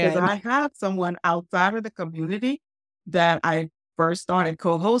 exactly. Because man. I have someone outside of the community that I first started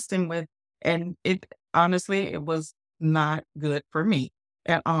co-hosting with, and it honestly, it was not good for me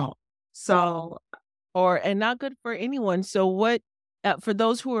at all. So And not good for anyone. So what, for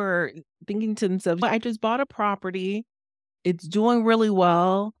those who are thinking to themselves, I just bought a property. It's doing really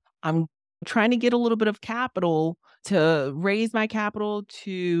well. I'm trying to get a little bit of capital to raise my capital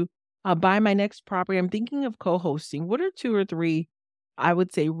to buy my next property. I'm thinking of co-hosting. What are 2 or 3, I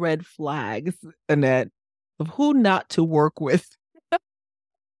would say, red flags, Annette, of who not to work with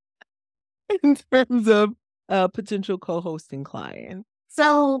in terms of a potential co-hosting client?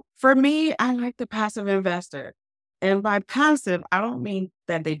 So for me, I like the passive investor. And by passive, I don't mean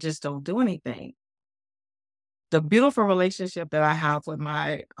that they just don't do anything. The beautiful relationship that I have with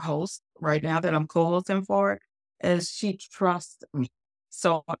my host right now that I'm co-hosting for is she trusts me.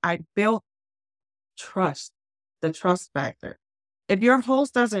 So I built trust, the trust factor. If your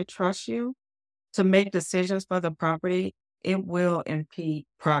host doesn't trust you to make decisions for the property, it will impede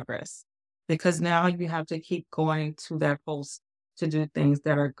progress because now you have to keep going to that host to do things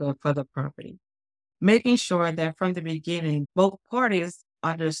that are good for the property. Making sure that from the beginning, both parties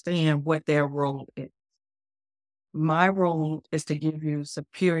understand what their role is. My role is to give you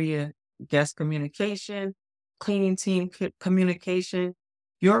superior guest communication, cleaning team communication.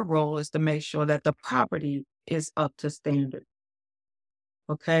 Your role is to make sure that the property is up to standard.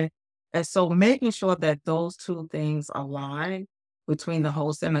 Okay. And so making sure that those two things align between the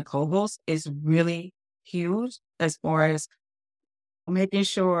host and the co-host is really huge as far as making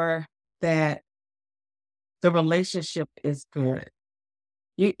sure that the relationship is good.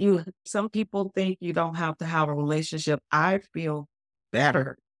 Some people think you don't have to have a relationship. I feel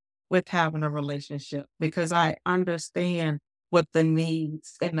better with having a relationship because I understand what the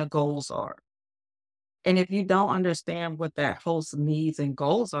needs and the goals are. And if you don't understand what that host needs and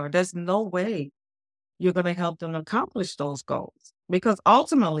goals are, there's no way you're going to help them accomplish those goals because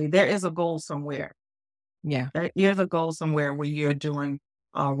ultimately there is a goal somewhere. Yeah. There is a goal somewhere where you're doing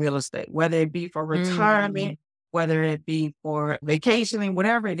real estate, whether it be for retirement, whether it be for vacationing,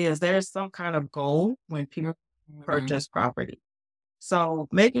 whatever it is, there's some kind of goal when people purchase property. So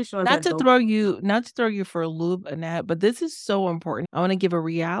making sure Not that to throw you for a loop, Annette, but this is so important. I want to give a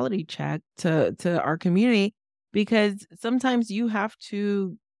reality check to our community because sometimes you have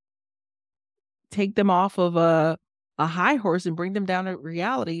to take them off of a a high horse and bring them down to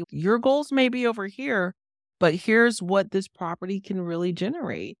reality. Your goals may be over here, but here's what this property can really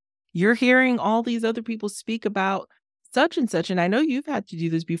generate. You're hearing all these other people speak about such and such. And I know you've had to do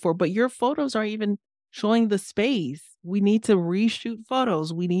this before, but your photos aren't even showing the space. We need to reshoot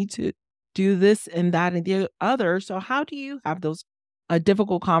photos. We need to do this and that and the other. So how do you have those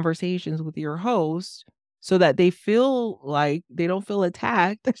difficult conversations with your host so that they feel like they don't feel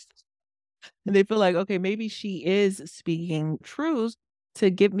attacked and they feel like, okay, maybe she is speaking truth to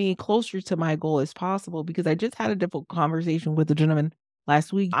get me closer to my goal as possible? Because I just had a difficult conversation with a gentleman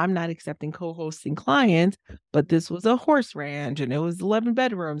last week. I'm not accepting co-hosting clients, but this was a horse ranch and it was 11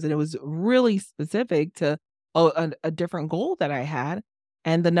 bedrooms and it was really specific to a different goal that I had.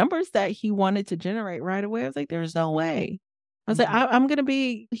 And the numbers that he wanted to generate right away, I was like, there's no way. I was like, I'm going to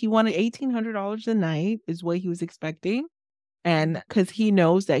be, he wanted $1,800 a night is what he was expecting. And because he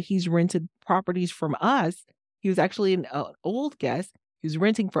knows that he's rented properties from us, he was actually an old guest. He was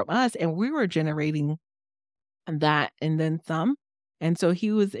renting from us, and we were generating that and then some. And so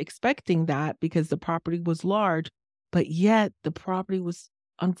he was expecting that because the property was large, but yet the property was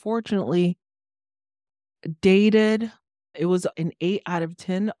unfortunately dated. It was an 8 out of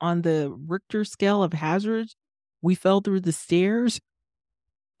 10 on the Richter scale of hazards. We fell through the stairs.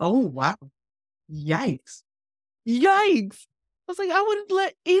 Oh, wow. Yikes. Yikes. I was like, I wouldn't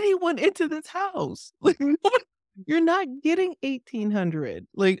let anyone into this house. Like, you're not getting 1,800.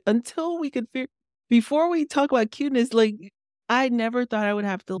 Like, until we could figure, before we talk about cuteness, like, I never thought I would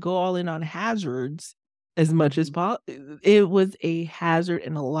have to go all in on hazards as much as possible. It was a hazard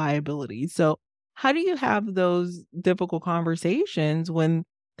and a liability. So, how do you have those difficult conversations when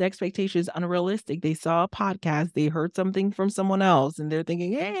the expectation is unrealistic? They saw a podcast, they heard something from someone else, and they're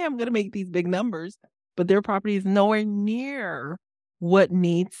thinking, hey, I'm going to make these big numbers, but their property is nowhere near what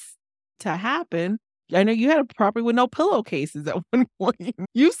needs to happen. I know you had a property with no pillowcases at one point.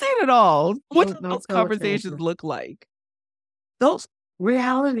 You've seen it all. What do those conversations look like? Those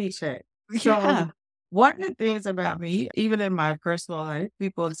reality checks. Yeah. So one of the things about me, even in my personal life,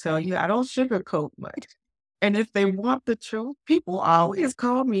 people tell you I don't sugarcoat much. And if they want the truth, people always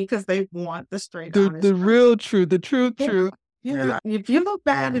call me because they want the straight honest The truth. real truth, the truth. Yeah. If you look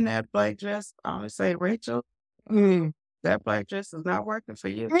bad in that black dress, I would say, Rachel, that black dress is not working for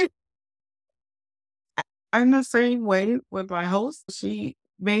you. I'm the same way with my host. She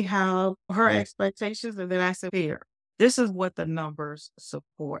may have her expectations, and then I say, here, this is what the numbers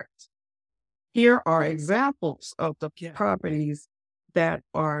support. Here are examples of the properties that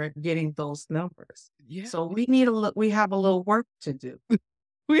are getting those numbers. Yeah. So we have a little work to do.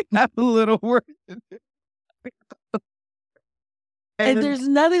 We have a little work to do. And there's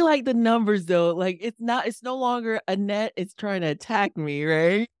nothing like the numbers though. Like it's no longer Annette is trying to attack me,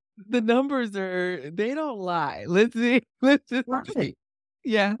 right? The numbers they don't lie. Let's see. Let's just right.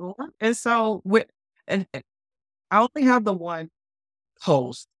 Yeah. And so and I only have the one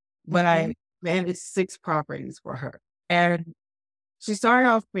host, but I managed 6 properties for her. And she started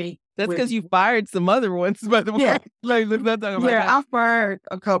off me. That's because you fired some other ones, by the way. Yeah. Like, let's not talk about that. I fired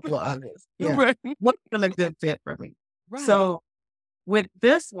a couple of others. Yeah. Right. Wasn't a good fit for me. Right. So with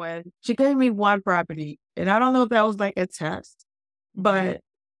this one, she gave me one property. And I don't know if that was like a test, but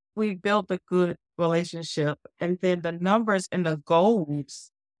we built a good relationship. And then the numbers and the goals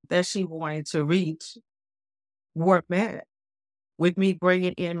that she wanted to reach were met with me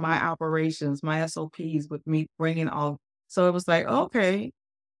bringing in my operations, my SOPs, with me bringing all. So it was like, okay,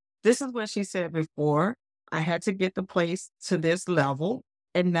 this is what she said before. I had to get the place to this level,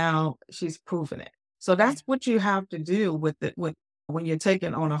 and now she's proven it. So that's what you have to do with when you're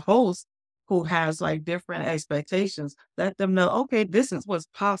taking on a host who has like different expectations. Let them know, okay, this is what's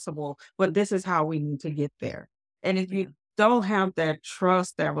possible, but this is how we need to get there. And if you don't have that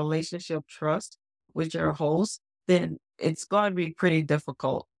trust, that relationship trust with your host, then it's going to be pretty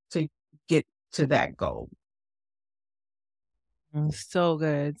difficult to get to that goal. So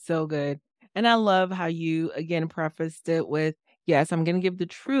good. So good. And I love how you, again, prefaced it with, yes, I'm going to give the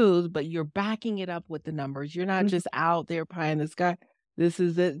truth, but you're backing it up with the numbers. You're not just out there pie in the sky. This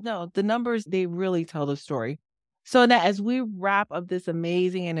is it. No, the numbers, they really tell the story. So now as we wrap up this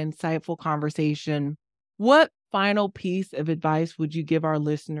amazing and insightful conversation, what final piece of advice would you give our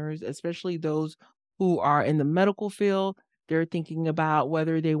listeners, especially those who are in the medical field? They're thinking about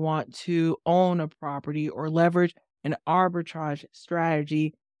whether they want to own a property or leverage an arbitrage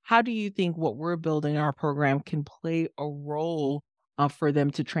strategy. How do you think what we're building in our program can play a role for them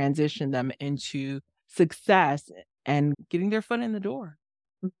to transition them into success and getting their foot in the door?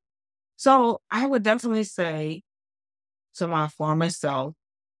 So I would definitely say to my former self,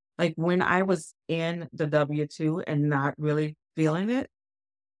 Like when I was in the W-2 and not really feeling it,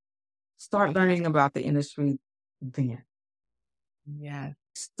 start learning about the industry then. Yeah.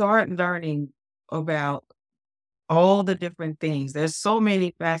 Start learning about all the different things. There's so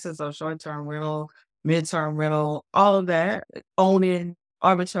many facets of short-term rental, mid-term rental, all of that, owning,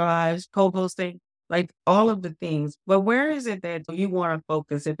 arbitrage, co-hosting, like all of the things. But where is it that you want to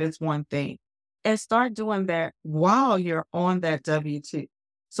focus if it's one thing? And start doing that while you're on that W-2.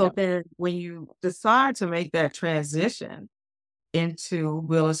 So Yep. then when you decide to make that transition into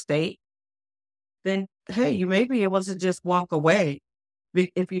real estate, then hey, you may be able to just walk away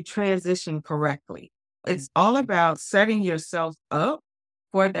if you transition correctly. It's all about setting yourself up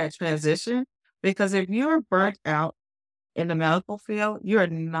for that transition because if you're burnt out in the medical field, you're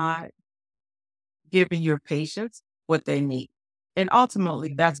not giving your patients what they need. And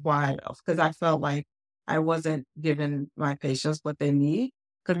ultimately, that's why I left because I felt like I wasn't giving my patients what they need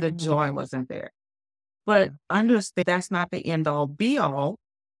because the Mhm. joy wasn't there. But understand that's not the end all be all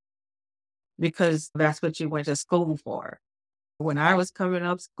because that's what you went to school for. When I was coming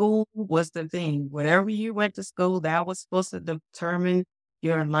up, school was the thing. Whatever you went to school, that was supposed to determine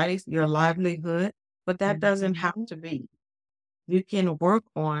your life, your livelihood, but that doesn't have Mhm. to be. You can work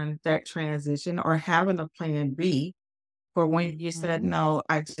on that transition or having a plan B for when you said, Mhm. no,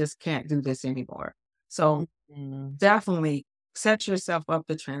 I just can't do this anymore. So Mhm. definitely set yourself up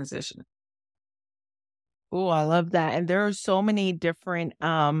to transition. Oh, I love that. And there are so many different,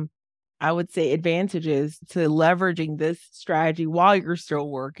 I would say, advantages to leveraging this strategy while you're still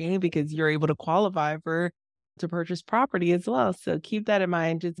working because you're able to qualify for to purchase property as well. So keep that in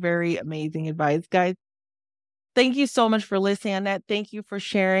mind. Just very amazing advice, guys. Thank you so much for listening, Annette. Thank you for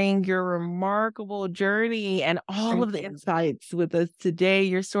sharing your remarkable journey and all Thank of the you. insights with us today.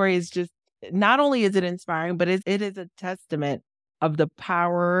 Your story is just not only is it inspiring, but it is a testament of the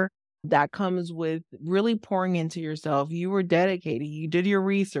power that comes with really pouring into yourself. You were dedicated, you did your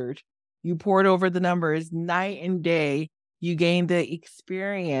research, you poured over the numbers night and day, you gained the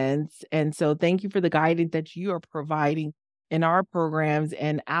experience. And so thank you for the guidance that you are providing in our programs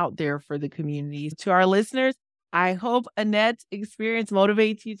and out there for the communities. To our listeners, I hope Annette's experience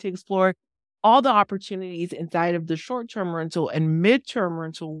motivates you to explore all the opportunities inside of the short-term rental and mid-term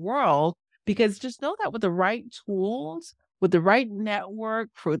rental world, because just know that with the right tools, with the right network,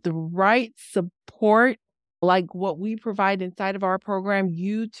 with the right support, like what we provide inside of our program,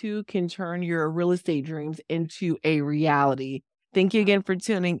 you too can turn your real estate dreams into a reality. Thank you again for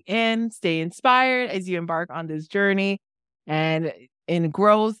tuning in. Stay inspired as you embark on this journey. And in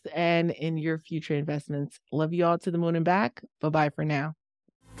growth and in your future investments. Love you all to the moon and back. Bye bye for now.